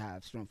because I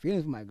have strong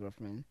feelings for my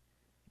girlfriend.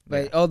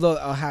 But Yeah. although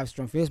I'll have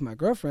strong feelings for my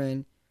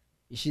girlfriend,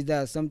 if she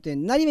does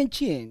something, not even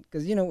cheating,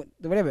 because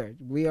whatever,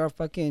 we are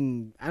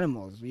fucking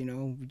animals. We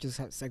just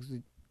have sex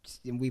with,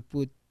 and we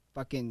put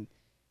fucking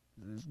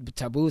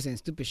taboos and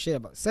stupid shit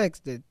about sex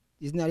that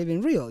is not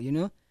even real.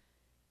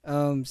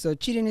 So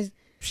cheating is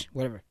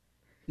whatever.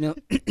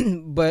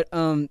 But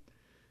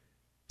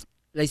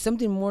like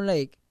something more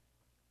like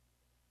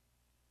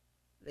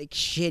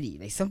shitty,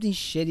 like something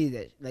shitty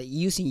that like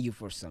using you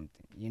for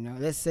something.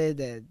 Let's say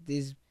that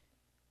this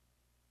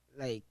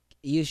like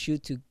used you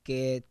to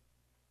get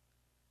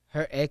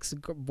her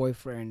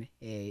ex-boyfriend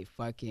a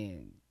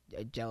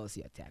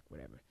jealousy attack,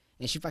 whatever,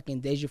 and she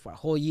fucking dates you for a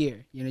whole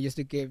year, just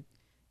to give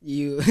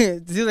you.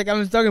 It seems like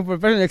I'm talking from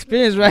personal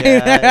experience, right?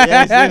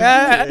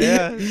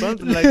 Yeah,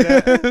 something like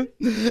that.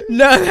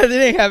 No, that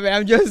didn't happen.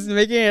 I'm just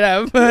making it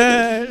up.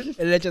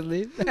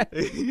 Allegedly.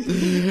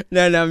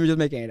 No, I'm just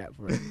making it up.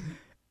 For it.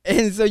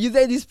 And so you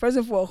date this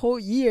person for a whole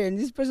year, and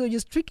this person is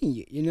just tricking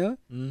you,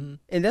 Mm-hmm.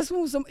 And that's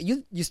when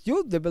you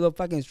still develop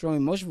fucking strong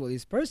emotion for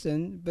this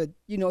person, but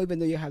even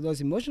though you have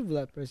those emotions for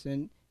that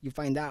person, you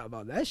find out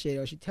about that shit,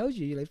 or she tells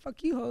you, you're like,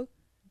 fuck you, ho,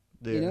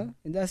 and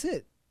that's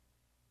it.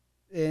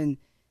 And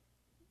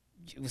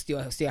you still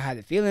have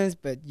the feelings,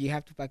 but you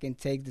have to fucking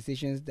take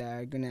decisions that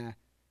are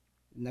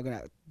not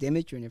gonna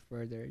damage you any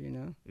further,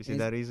 Is it And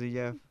that easy,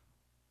 Jeff?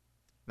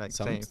 Like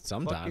saying,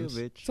 sometimes.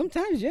 "Fuck you, bitch."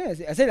 sometimes,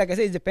 yes. I said,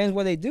 it depends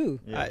what they do.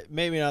 Yeah.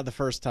 Maybe not the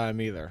first time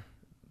either,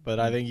 but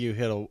I think you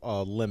hit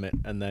a limit,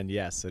 and then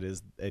yes,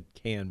 it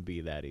can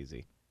be that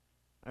easy.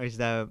 Or is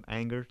that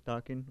anger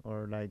talking,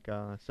 or like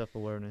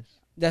self-awareness,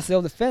 That's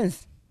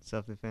self-defense,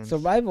 self-defense?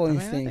 survival I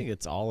instinct. think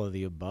it's all of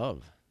the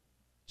above.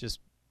 Just,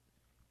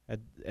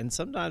 and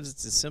sometimes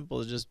it's as simple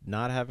as just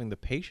not having the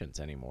patience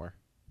anymore.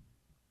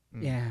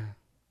 Mm. Yeah,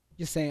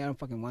 just saying I don't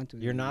fucking want to.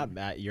 You're not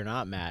mad. You're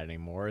not mad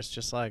anymore. It's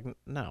just like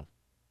no,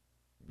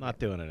 not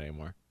doing it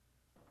anymore.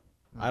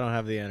 I don't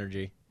have the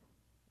energy.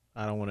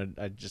 I don't want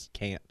to. I just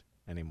can't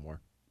anymore.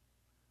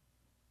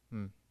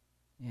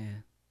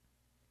 Yeah.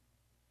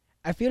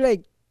 I feel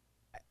like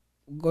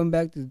going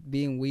back to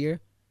being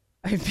weird.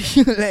 I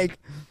feel like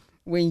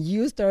when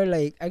you start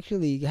like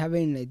actually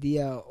having an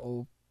idea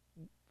of,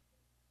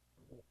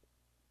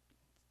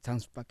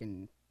 sounds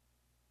fucking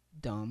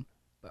dumb,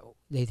 but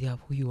the idea of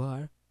who you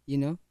are,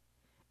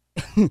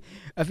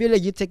 I feel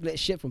like you take that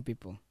shit from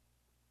people.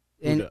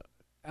 And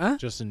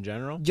Just in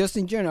general. just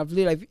in general, I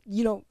feel like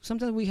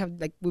sometimes we have,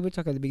 like we were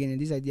talking at the beginning,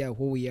 this idea of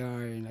who we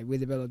are, and like we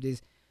develop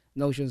these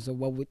notions of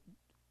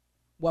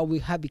what we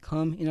have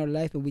become in our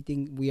life, and we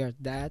think we are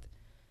that.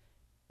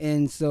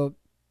 And so,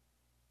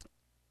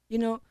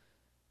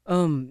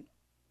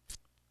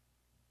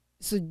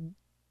 so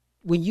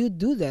when you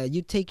do that,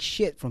 you take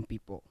shit from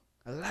people,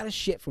 a lot of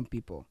shit from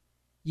people.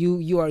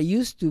 You are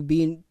used to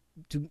being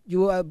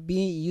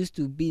used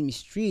to being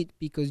mistreated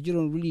because you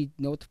don't really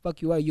know what the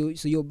fuck you are.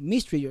 So you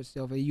mistreat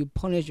yourself and you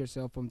punish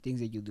yourself from things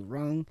that you do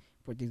wrong,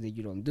 for things that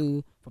you don't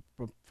do,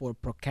 for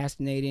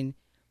procrastinating,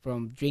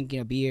 from drinking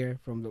a beer,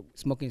 from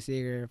smoking a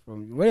cigarette,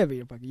 from whatever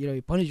you fucking,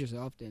 you punish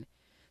yourself then.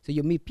 So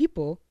you meet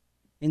people,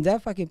 and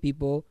that fucking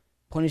people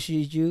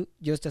punishes you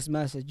just as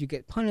much as you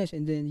get punished,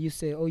 and then you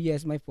say, oh yeah,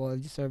 it's my fault, I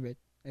deserve it.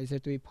 I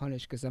deserve to be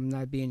punished because I'm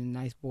not being a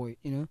nice boy,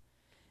 and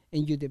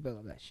you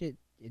develop that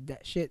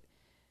shit.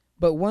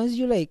 But once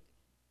you like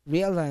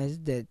realize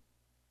that,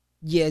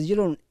 yes, you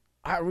don't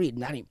are really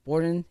not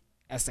important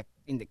as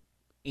in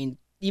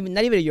even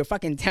not even in your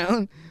fucking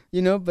town,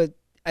 but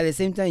at the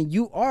same time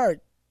you are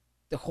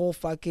the whole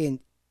fucking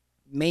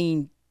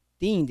main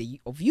thing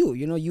of you.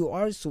 You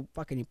are so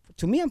fucking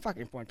to me. I'm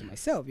fucking important to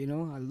myself. I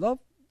love,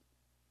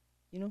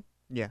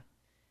 Yeah.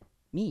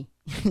 me,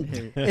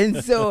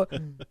 and so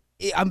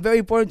I'm very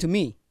important to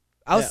me.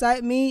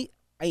 Outside me,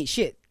 I ain't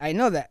shit. I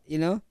know that,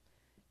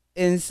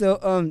 and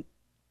so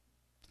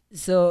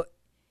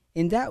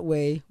in that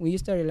way, when you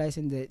start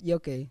realizing that, yeah,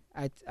 okay,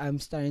 I'm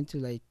starting to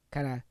like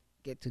kind of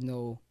get to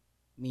know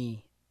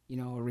me,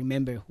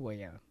 remember who I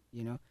am,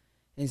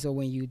 and so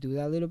when you do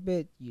that a little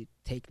bit, you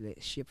take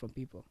shit from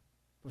people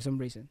for some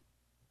reason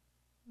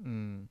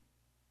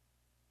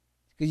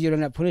because you're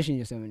not punishing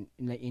yourself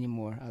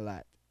anymore a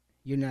lot.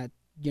 You're not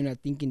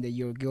thinking that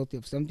you're guilty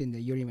of something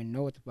that you don't even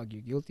know what the fuck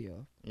you're guilty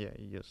of. Yeah,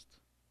 you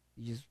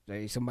just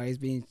Like somebody's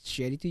being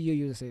shitty to you,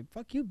 you just say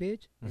fuck you,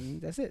 bitch,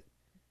 and that's it.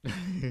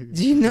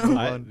 Do you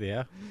know?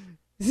 Yeah.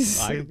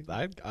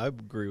 I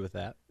agree with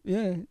that.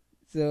 Yeah.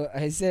 So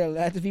I said a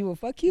lot to people,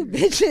 fuck you,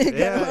 bitch.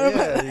 Got out of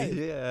my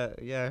life.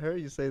 yeah. I heard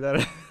you say that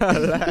a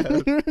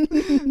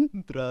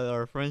lot throughout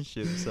our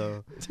friendship.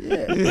 So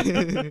Yeah.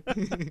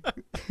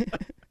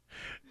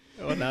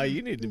 Well, now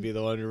you need to be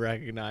the one to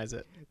recognize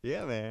it,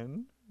 yeah,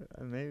 man.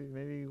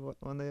 Maybe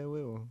one day I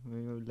will.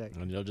 Maybe I'll be like,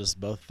 and you'll just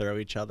both throw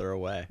each other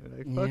away.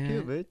 fuck you,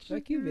 Yeah. bitch.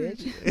 Fuck you,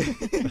 bitch.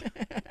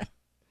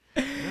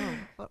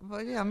 No,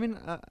 but yeah, I mean,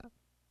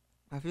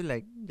 I feel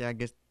like, yeah, I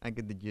guess I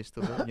get the gist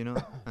of it,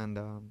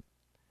 and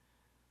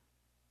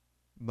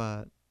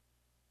but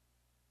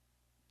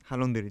how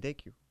long did it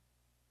take you?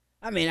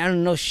 I mean, I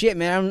don't know shit,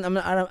 man.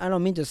 I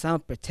don't mean to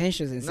sound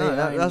pretentious and say No,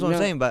 that's what I'm know.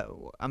 saying. But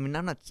I mean,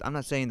 I'm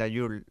not saying that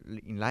you're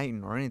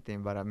enlightened or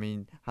anything. But I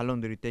mean, how long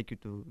did it take you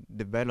to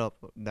develop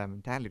that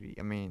mentality?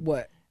 I mean,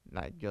 What?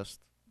 like just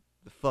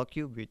the fuck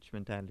you, bitch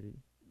mentality.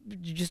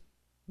 You just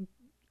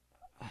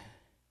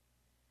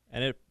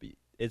And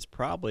it's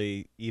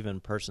probably even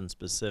person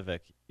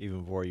specific,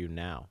 even for you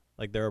now.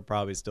 Like there are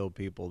probably still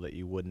people that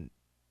you wouldn't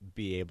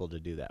be able to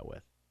do that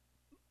with.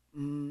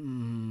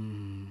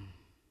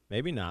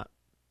 Maybe not,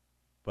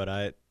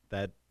 but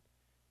that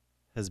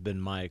has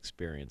been my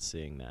experience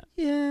seeing that.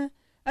 yeah.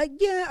 I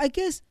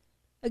guess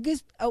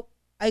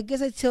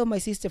I tell my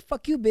sister,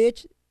 fuck you,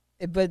 bitch.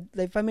 But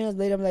like 5 minutes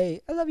later, I'm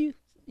like, I love you,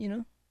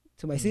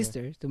 to my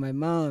sister, to my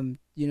mom,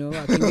 I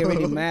can get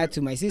really mad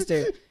to my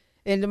sister.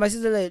 And my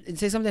sister like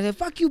say something like,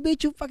 fuck you,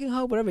 bitch, you fucking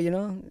hoe, whatever,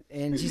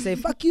 And she say,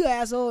 fuck you,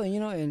 asshole,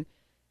 and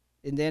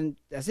then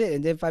that's it.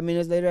 And then 5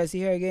 minutes later, I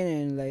see her again,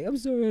 and like, I'm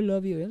sorry, I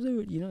love you. I'm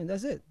sorry, and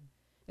that's it.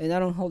 And I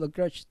don't hold a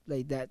grudge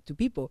like that to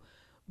people.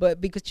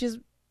 But because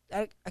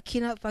I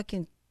cannot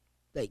fucking,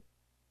 like,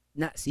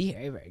 not see her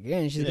ever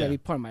again. She's going to be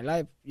part of my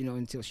life,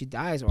 until she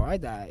dies or I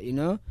die,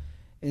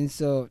 And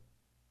so,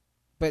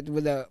 but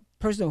with a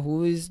person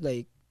who is,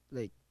 like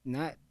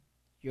not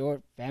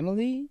your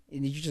family,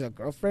 and you're just a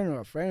girlfriend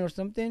or a friend or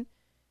something,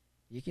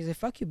 you can say,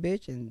 fuck you,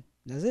 bitch, and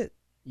that's it.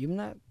 If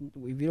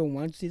you don't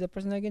want to see that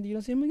person again, you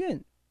don't see him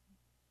again.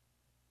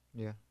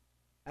 Yeah.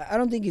 I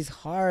don't think it's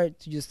hard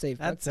to just say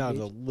fuck That sounds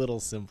you, a little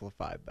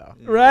simplified, though.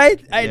 bitch.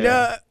 Right? I Yeah.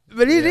 know.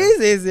 But it Yeah.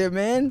 is easier,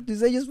 man, to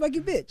say just fuck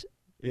you, bitch.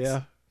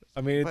 Yeah.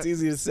 I mean, it's But-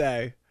 easy to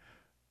say.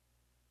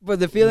 But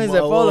the feelings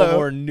that A little follow.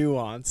 more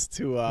nuance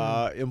to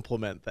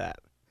implement that.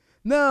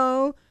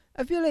 No,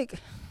 I feel like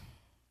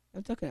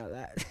I'm talking out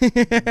loud. No,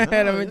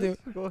 I don't mean to.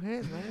 just go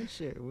ahead, man.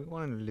 Shit, we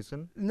want to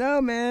listen. No,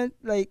 man.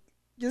 Like,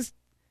 just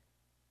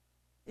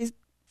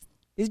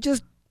it's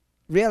just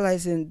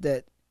realizing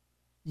that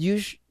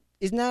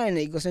it's not an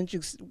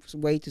egocentric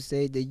way to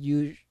say that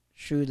you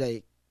should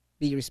like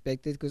be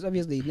respected, because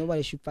obviously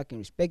nobody should fucking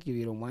respect you if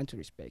you don't want to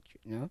respect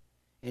you,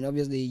 And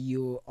obviously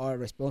you are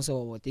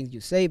responsible for things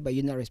you say, but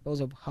you're not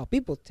responsible for how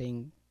people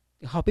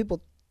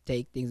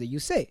take things that you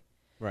say.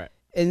 Right.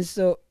 And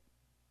so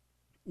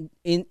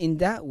in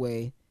that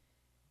way,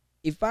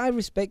 if I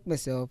respect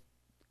myself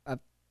at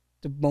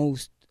the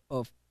most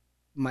of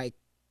my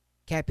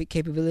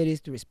capabilities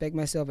to respect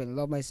myself and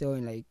love myself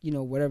and like,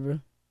 whatever,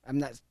 I'm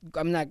not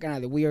gonna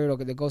the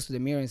weirdo that goes to the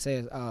mirror and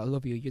says, oh, I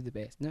love you, you're the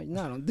best. No,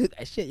 I don't do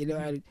that shit,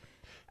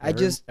 I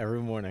just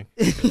every morning.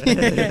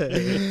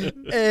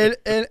 and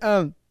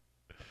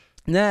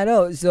not at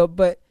all. So,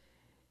 but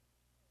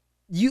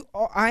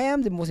I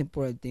am the most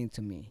important thing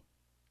to me,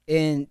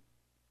 and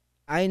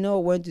I know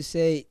when to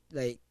say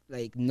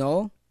like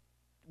no,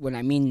 when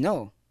I mean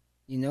no,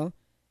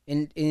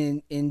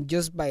 and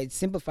just by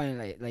simplifying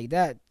like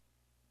that,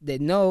 the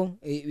no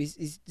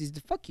is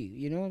the fuck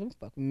you, don't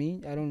fuck with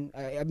me.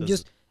 I'm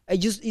just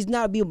it's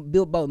not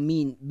built about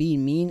being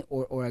mean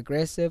or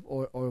aggressive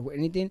or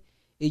anything.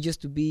 It's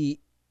just to be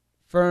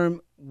firm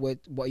with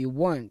what you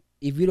want.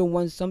 If you don't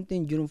want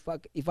something, you don't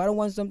fuck. If I don't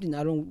want something,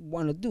 I don't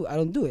want to do. I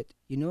don't do it.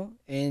 You know,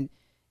 and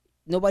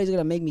nobody's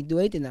gonna make me do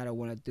anything that I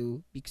want to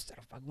do because I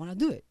don't fucking want to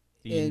do it.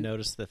 Do you And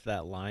notice if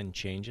that line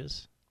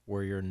changes,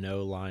 where your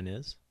no line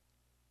is?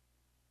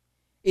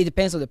 it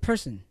depends on the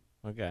person.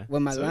 Okay.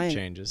 When my so line it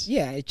changes.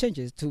 Yeah, it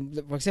changes.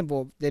 For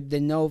example, the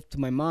no to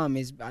my mom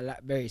is a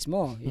lot, very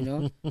small. You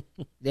know,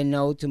 the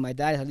no to my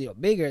dad is a little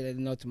bigger than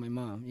the no to my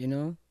mom. You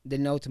know, the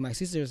no to my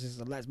sisters is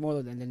a lot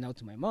smaller than the no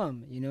to my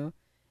mom. You know,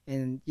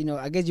 and you know,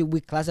 I guess we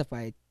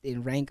classify it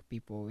and rank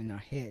people in our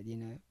head. You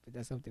know, but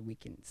that's something we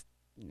can.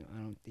 You know,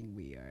 I don't think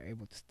we are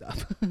able to stop.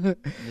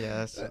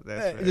 Yeah, that's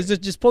There's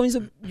right. just points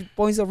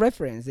of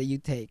reference that you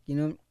take. You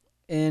know,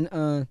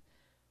 and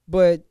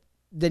but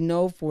the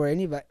no for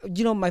anybody.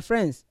 You know, my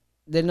friends.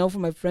 The no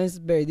from my friends is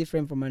very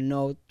different from a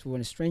no to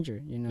a stranger,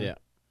 you know. Yeah.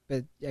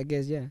 But I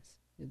guess yes,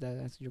 that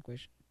answers your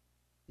question.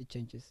 It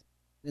changes,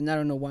 and I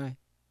don't know why.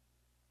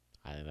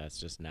 That's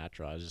just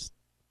natural. I just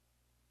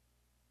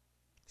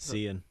So-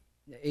 seeing.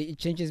 It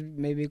changes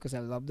maybe because I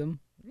love them.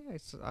 Yeah,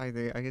 I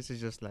guess it's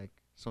just like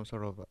some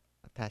sort of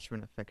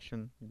attachment,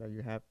 affection that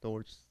you have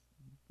towards.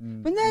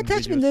 But not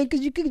attachment, individuals. then,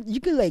 because you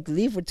could like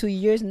live for 2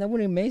 years and I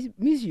wouldn't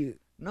miss you.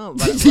 No,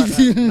 but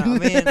no, I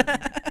mean,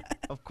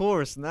 of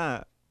course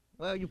not.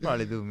 Well, you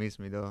probably do miss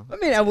me though. I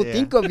mean, I would Yeah.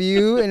 think of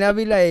you and I'll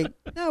be like,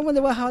 I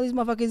wonder how this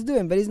motherfucker is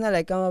doing. But it's not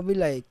like I'm gonna be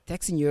like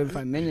texting you every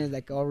 5 minutes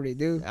like I already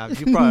do.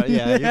 You probably,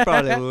 yeah, you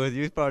probably would.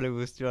 You probably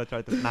would still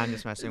try to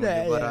manage messing with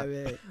Yeah, you,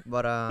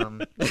 but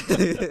man.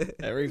 every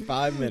Every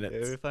 5 minutes.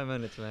 every 5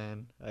 minutes,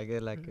 man, I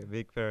get like a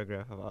big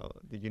paragraph about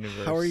the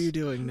universe. How are you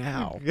doing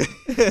now?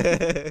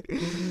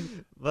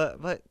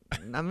 but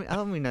I mean, I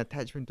don't mean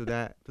attachment to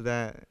that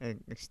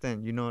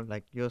extent. You know,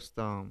 like just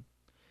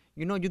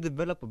you know, you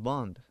develop a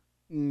bond.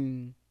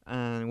 Mm.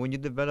 And when you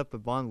develop a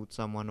bond with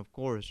someone, of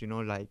course, you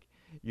know, like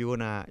you're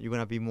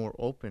gonna be more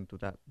open to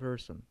that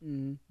person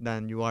Mm.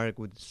 than you are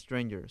with a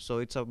stranger. So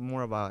it's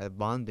more about a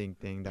bonding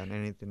thing than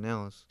anything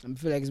else. I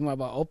feel like it's more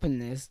about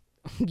openness,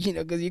 you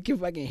know, because you can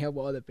fucking help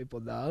other people,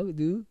 dog,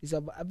 dude.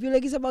 I feel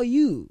like it's about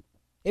you.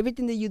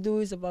 Everything that you do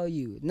is about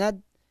you. Not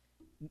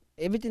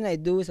everything I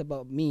do is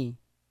about me,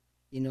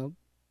 you know.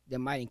 That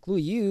might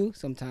include you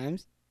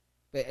sometimes,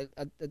 but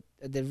at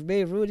the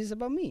very root is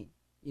about me,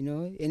 you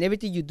know. And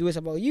everything you do is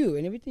about you,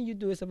 and everything you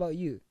do is about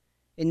you,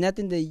 and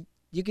nothing that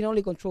you can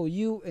only control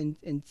you and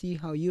see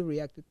how you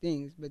react to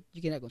things, but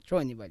you cannot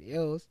control anybody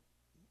else.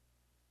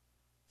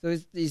 So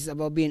it's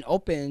about being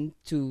open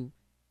to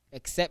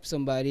accept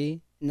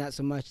somebody, not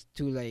so much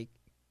to like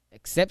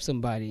accept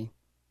somebody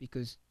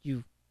because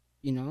you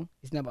know,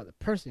 it's not about the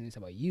person, it's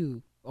about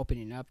you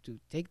opening up to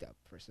take that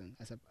person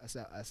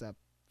as a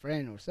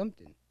friend or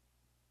something.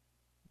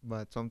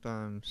 But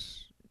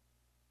sometimes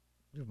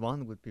you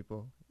bond with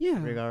people,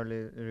 Yeah.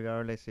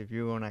 regardless if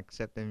you're gonna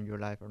accept them in your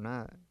life or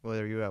not.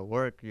 Whether you're at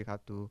work, you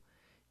have to,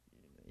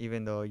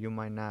 even though you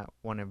might not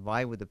want to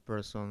vibe with the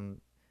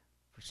person,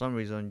 for some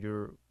reason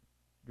you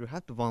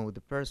have to bond with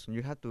the person.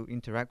 You have to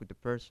interact with the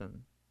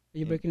person. Are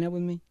you Yeah. breaking up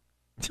with me?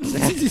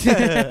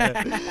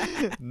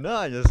 No,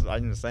 I'm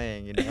just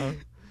saying, you know,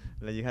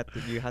 like you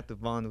have to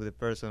bond with the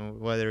person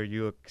whether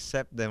you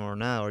accept them or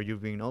not, or you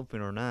being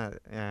open or not,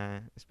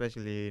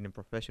 especially in a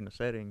professional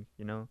setting,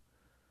 you know.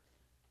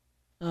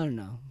 I don't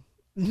know.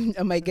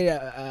 I might get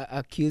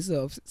accused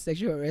of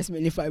sexual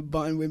harassment if I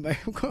bond with my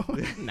girl.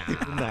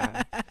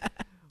 Nah,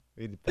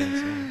 it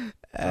depends. Man.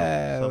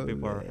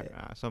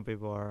 Some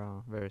people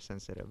are very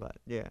sensitive, but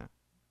yeah,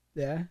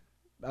 Yeah.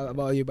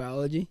 About your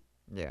biology.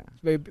 yeah.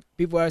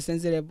 People are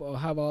sensitive about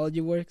how biology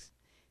works.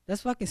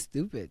 That's fucking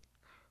stupid.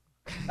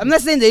 I'm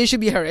not saying that you should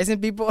be harassing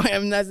people.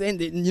 I'm not saying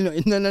that, you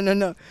know,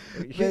 no.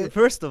 But-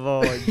 First of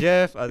all,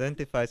 Jeff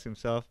identifies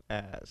himself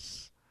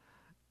as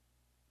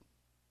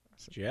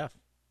Jeff.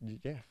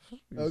 Jeff.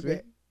 you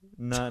Okay. see?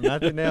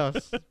 Nothing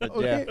else but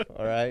Okay. Jeff.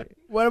 All right.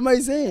 What am I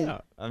saying?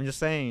 Yeah. I'm just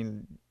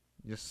saying,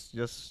 just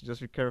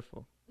be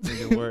careful with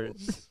your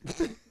words.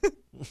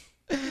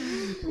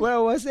 What I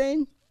was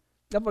saying?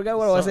 I forgot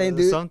what I was saying,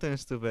 dude. Something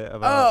stupid Oh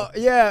about.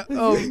 yeah,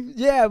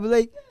 yeah, but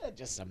like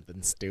Just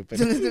something stupid.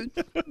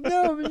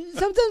 no, but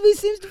sometimes we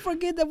seem to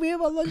forget that we are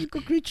biological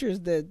creatures.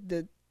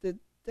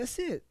 That's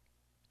it.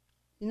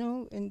 You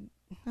know, and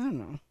I don't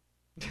know.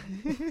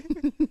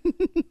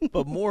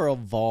 But more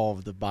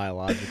evolved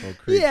biological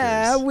creatures.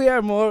 Yeah, we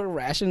are more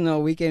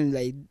rational. We can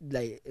like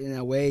in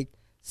a way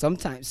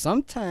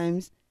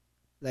sometimes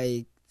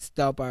like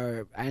stop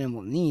our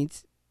animal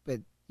needs, but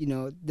you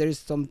know, there's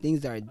some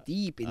things that are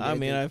deep in there. I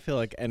mean, I feel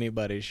like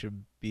anybody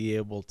should be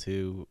able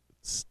to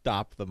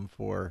stop them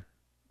for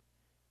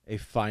a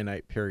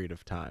finite period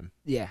of time.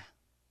 yeah,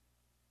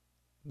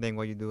 Then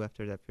what you do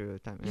after that period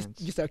of time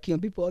ends. you start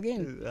killing people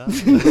again.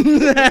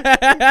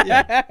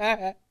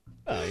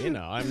 You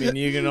know, I mean,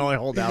 you can only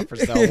hold out for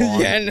so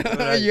long. Yeah,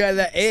 no, you are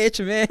the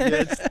edge, man.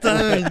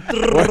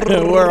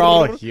 We're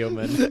all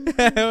human.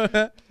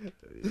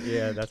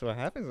 Yeah, that's what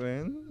happens,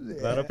 man.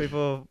 A lot of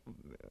people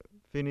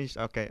finish.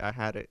 Okay, I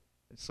had it.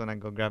 So I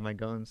go grab my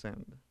guns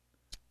and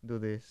do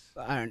this?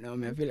 I don't know,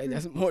 man. I feel like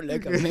that's more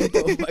like a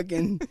mental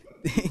fucking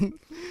thing.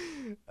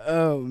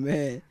 Oh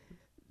man.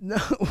 No,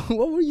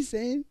 what were you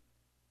saying?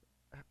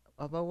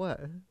 About what?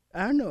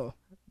 I don't know.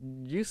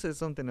 You said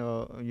something,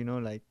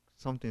 like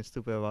something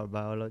stupid about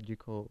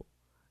biological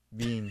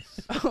beings.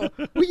 Oh,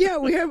 well, yeah,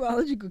 we are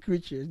biological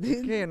creatures,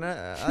 dude. Okay, and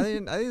I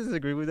didn't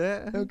disagree with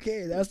that.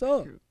 Okay, that's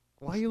all.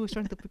 Why are you always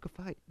trying to pick a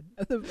fight?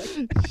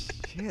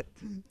 Shit.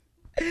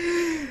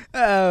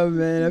 Oh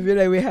man, I feel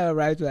like we have a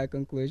right to that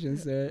conclusion,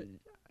 sir.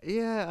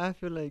 Yeah, I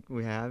feel like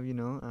we have,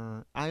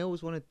 I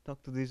always wanted to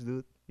talk to this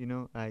dude,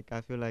 like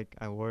I feel like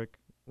I work,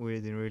 we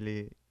didn't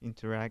really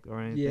interact or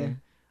anything. Yeah.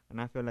 And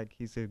I feel like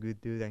he's a good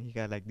dude and he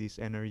got like this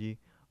energy,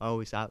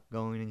 always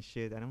outgoing and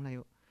shit. And I'm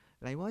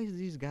like why is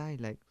this guy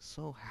like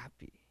so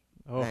happy?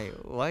 Oh, Like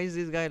why is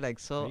this guy like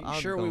so are you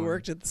outgoing? sure we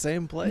worked at the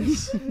same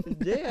place?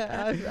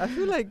 Yeah, I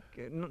feel like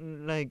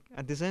like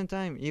at the same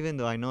time, even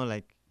though I know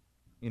like,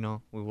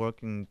 we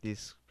work in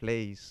this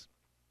place.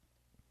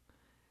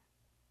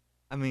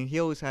 I mean, he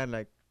always had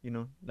like,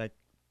 like,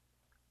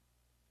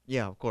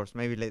 yeah, of course,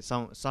 maybe like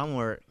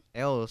somewhere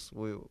else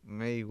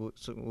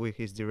with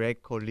his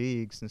direct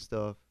colleagues and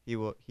stuff, he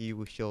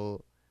would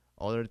show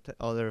other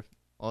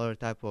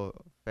type of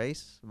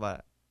face.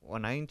 But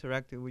when I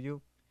interacted with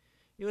you,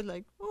 he was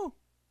like, oh,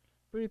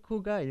 pretty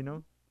cool guy.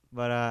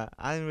 But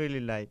I didn't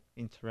really like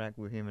interact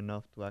with him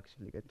enough to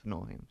actually get to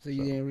know him. So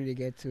you didn't really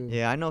get to.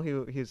 Yeah, I know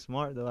he's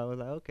smart though. I was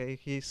like, okay,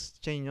 he's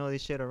changing all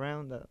this shit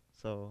around.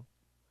 So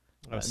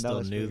I was that still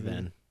was new pretty good.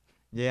 then.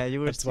 Yeah, you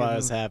were. That's still why I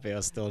was new. happy. I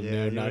was still Yeah,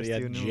 new, you not were yet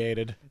still new.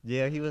 jaded.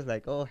 Yeah, he was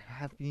like, oh,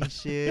 happy and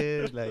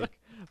shit, like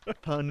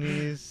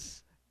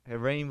ponies,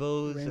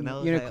 rainbows, and I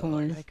was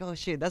Unicorns. like, oh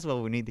shit, that's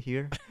what we need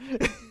here.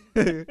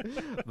 But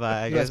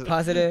I He was guess,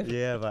 positive.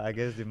 yeah, but I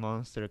guess the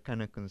monster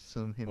kind of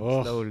consumed him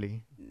Oh.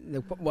 slowly.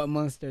 What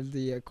monster?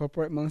 The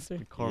corporate monster?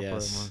 The corporate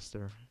Yes.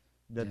 monster.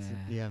 That's Yeah.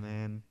 yeah,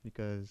 man.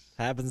 Because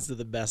Happens to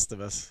the best of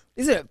us.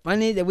 Isn't it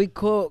funny that we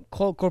call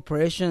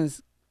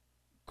corporations,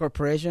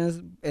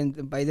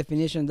 and by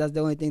definition, that's the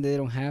only thing that they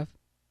don't have,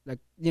 like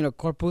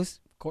corpus,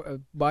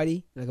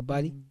 body, like a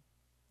body.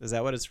 Is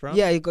that what it's from?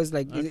 Yeah, because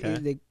like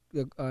Okay.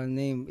 the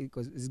name,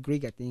 because it's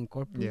Greek, I think,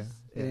 corpus, Yeah,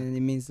 yeah. and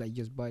it means like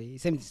just body.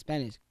 Same in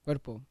Spanish,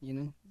 cuerpo,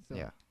 So,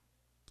 yeah.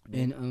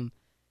 and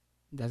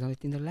that's the only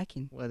thing they're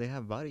lacking. Well, they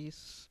have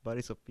bodies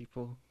of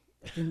people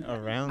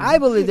around. I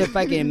believe they're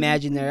fucking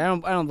imaginary.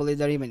 I don't believe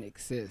they even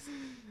exist.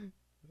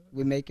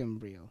 We make them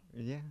real.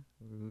 Yeah,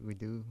 we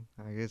do.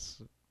 I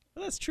guess.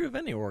 Well, that's true of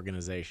any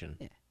organization.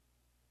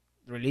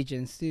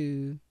 Religions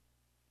too.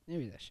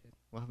 Maybe that shit.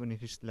 What happens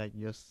if it's like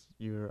just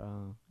your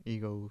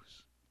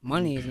egos?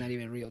 Money is not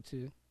even real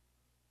too.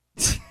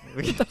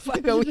 What the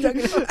fuck are we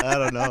talking about? I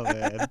don't know,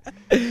 man.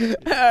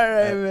 All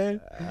right,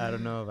 man. I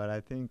don't know, but I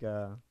think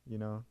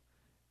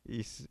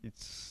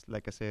it's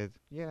like I said,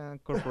 yeah,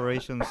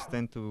 corporations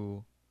tend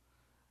to.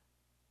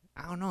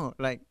 I don't know,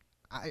 like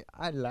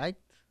I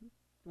liked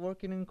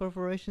working in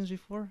corporations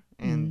before,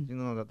 and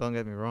don't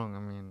get me wrong. I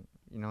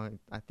mean,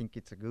 I think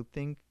it's a good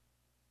thing.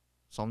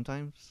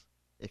 Sometimes,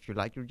 if you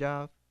like your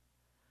job,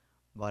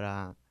 but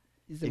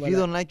It's if about you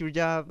like- don't like your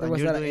job there and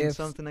was a you're lot of doing ifs.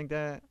 something like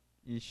that,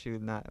 you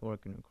should not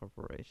work in a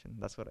corporation.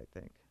 That's what I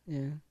think.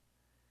 Yeah.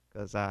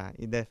 Because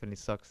it definitely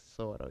sucks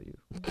so out of you.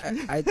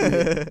 I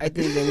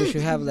think that we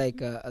should have like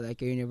a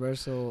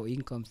universal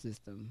income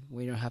system.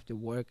 We don't have to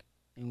work,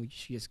 and we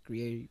should just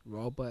create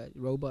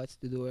robots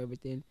to do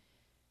everything,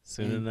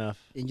 Soon And- enough.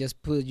 and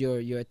just put your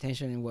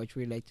attention in what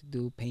you like to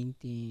do,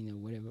 painting or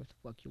whatever the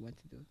fuck you want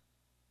to do.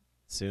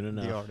 Soon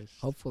The enough. artist.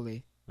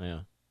 Hopefully,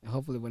 Yeah.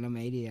 when I'm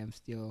 80, I'm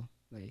still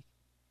like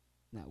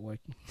not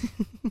working.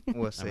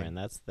 We'll see. I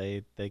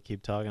mean, they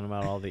keep talking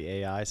about all the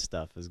AI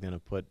stuff is going to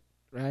put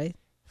Right?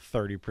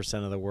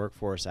 30% of the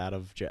workforce out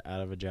of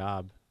a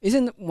job.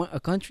 Isn't a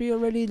country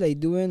already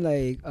like doing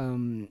like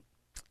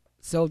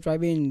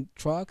self-driving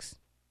trucks?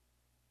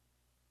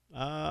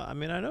 I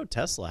mean, I know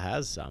Tesla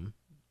has some.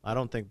 I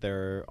don't think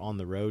they're on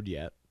the road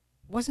yet.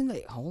 Wasn't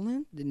like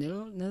Holland, the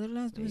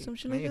Netherlands doing some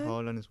shit like Maybe that?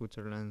 Holland and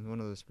Switzerland,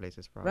 one of those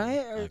places probably. Right?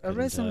 I I couldn't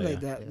read something tell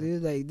like ya. that, Yeah.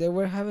 dude. Like they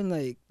were having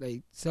like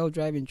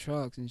self-driving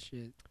trucks and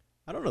shit.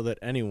 I don't know that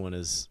anyone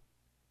is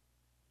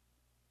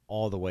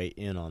all the way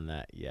in on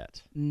that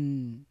yet.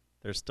 Mm.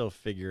 They're still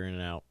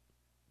figuring out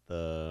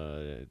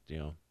the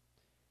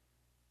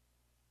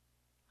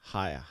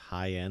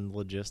high end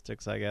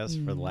logistics, I guess,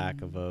 for the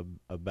lack of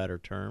a better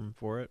term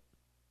for it.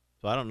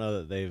 So I don't know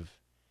that they've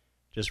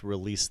just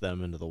released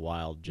them into the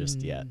wild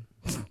just yet.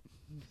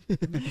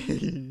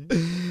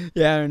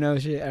 Yeah, I don't know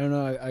shit. I don't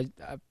know.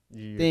 I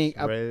You think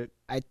read it?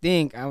 I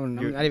think I'm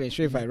You- not even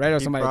sure if I read or you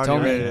somebody probably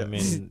told read me. it. I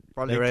mean,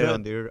 Probably they read it could.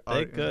 on the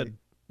They could.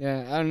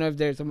 Yeah, I don't know if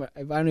there's somebody.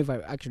 I don't know if I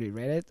actually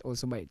read it or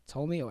somebody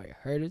told me or I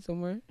heard it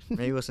somewhere.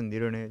 Maybe it was on the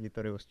internet. You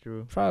thought it was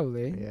true.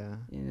 Probably. Yeah,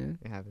 You know.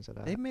 it happens a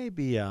lot. They may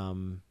be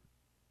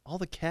all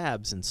the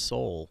cabs in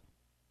Seoul,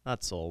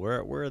 not Seoul.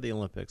 Where are the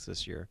Olympics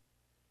this year?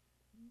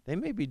 They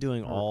may be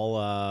doing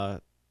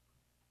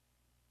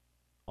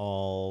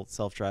all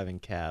self-driving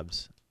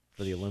cabs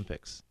for the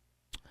Olympics.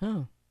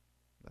 Huh.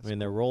 I mean,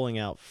 they're rolling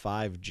out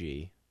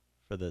 5G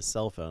for the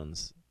cell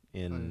phones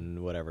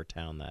in whatever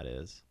town that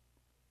is.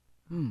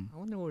 Hmm. I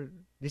wonder where.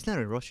 It's not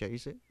in Russia,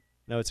 is it?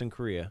 No, it's in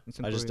Korea. It's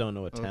in I just Korea. don't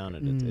know what Okay. town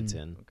it's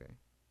Mm. in. Okay.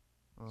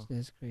 Oh.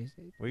 That's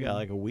crazy. We got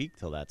like a week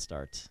till that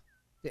starts.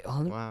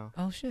 Wow.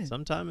 Oh shit.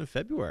 Sometime in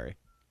February.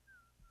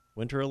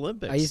 Winter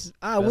Olympics.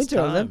 Winter Best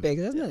time.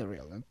 Olympics. That's not the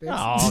real Olympics.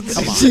 Oh,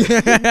 come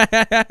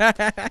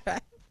on.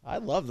 I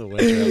love the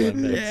Winter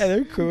Olympics. Yeah,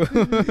 they're cool.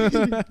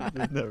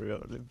 The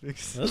real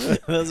Olympics.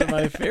 Those are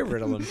my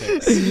favorite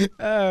Olympics.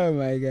 Oh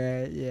my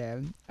god, yeah.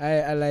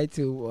 I like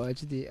to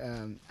watch the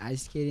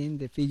ice skating,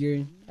 the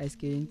figure ice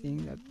skating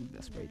thing.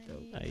 That's great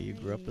though. You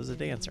grew up as a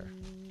dancer.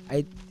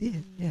 I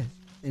did, yes.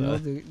 And So- all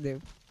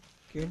the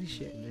girly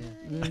shit,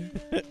 man.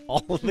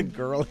 All of the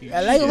girly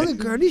I like all the shit.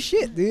 girly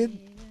shit, dude.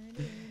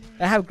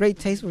 I have great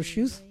taste for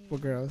shoes for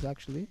girls,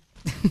 actually.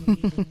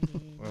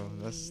 Well,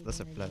 that's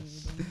a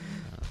plus.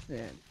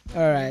 Yeah.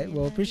 All right.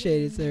 Well,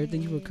 appreciate it, sir.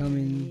 Thank you for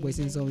coming,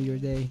 wasting some of your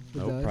day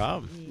with No us.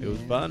 problem. It was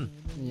Yeah. fun.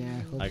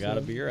 Yeah. I got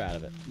a so. beer out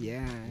of it.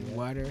 Yeah, and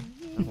water.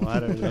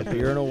 Water. A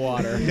beer and a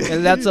water.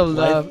 And lots of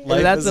love. Life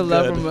and lots is of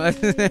love good. from us.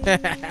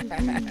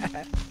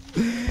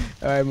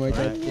 All right, Moita.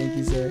 All right. Thank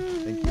you, sir.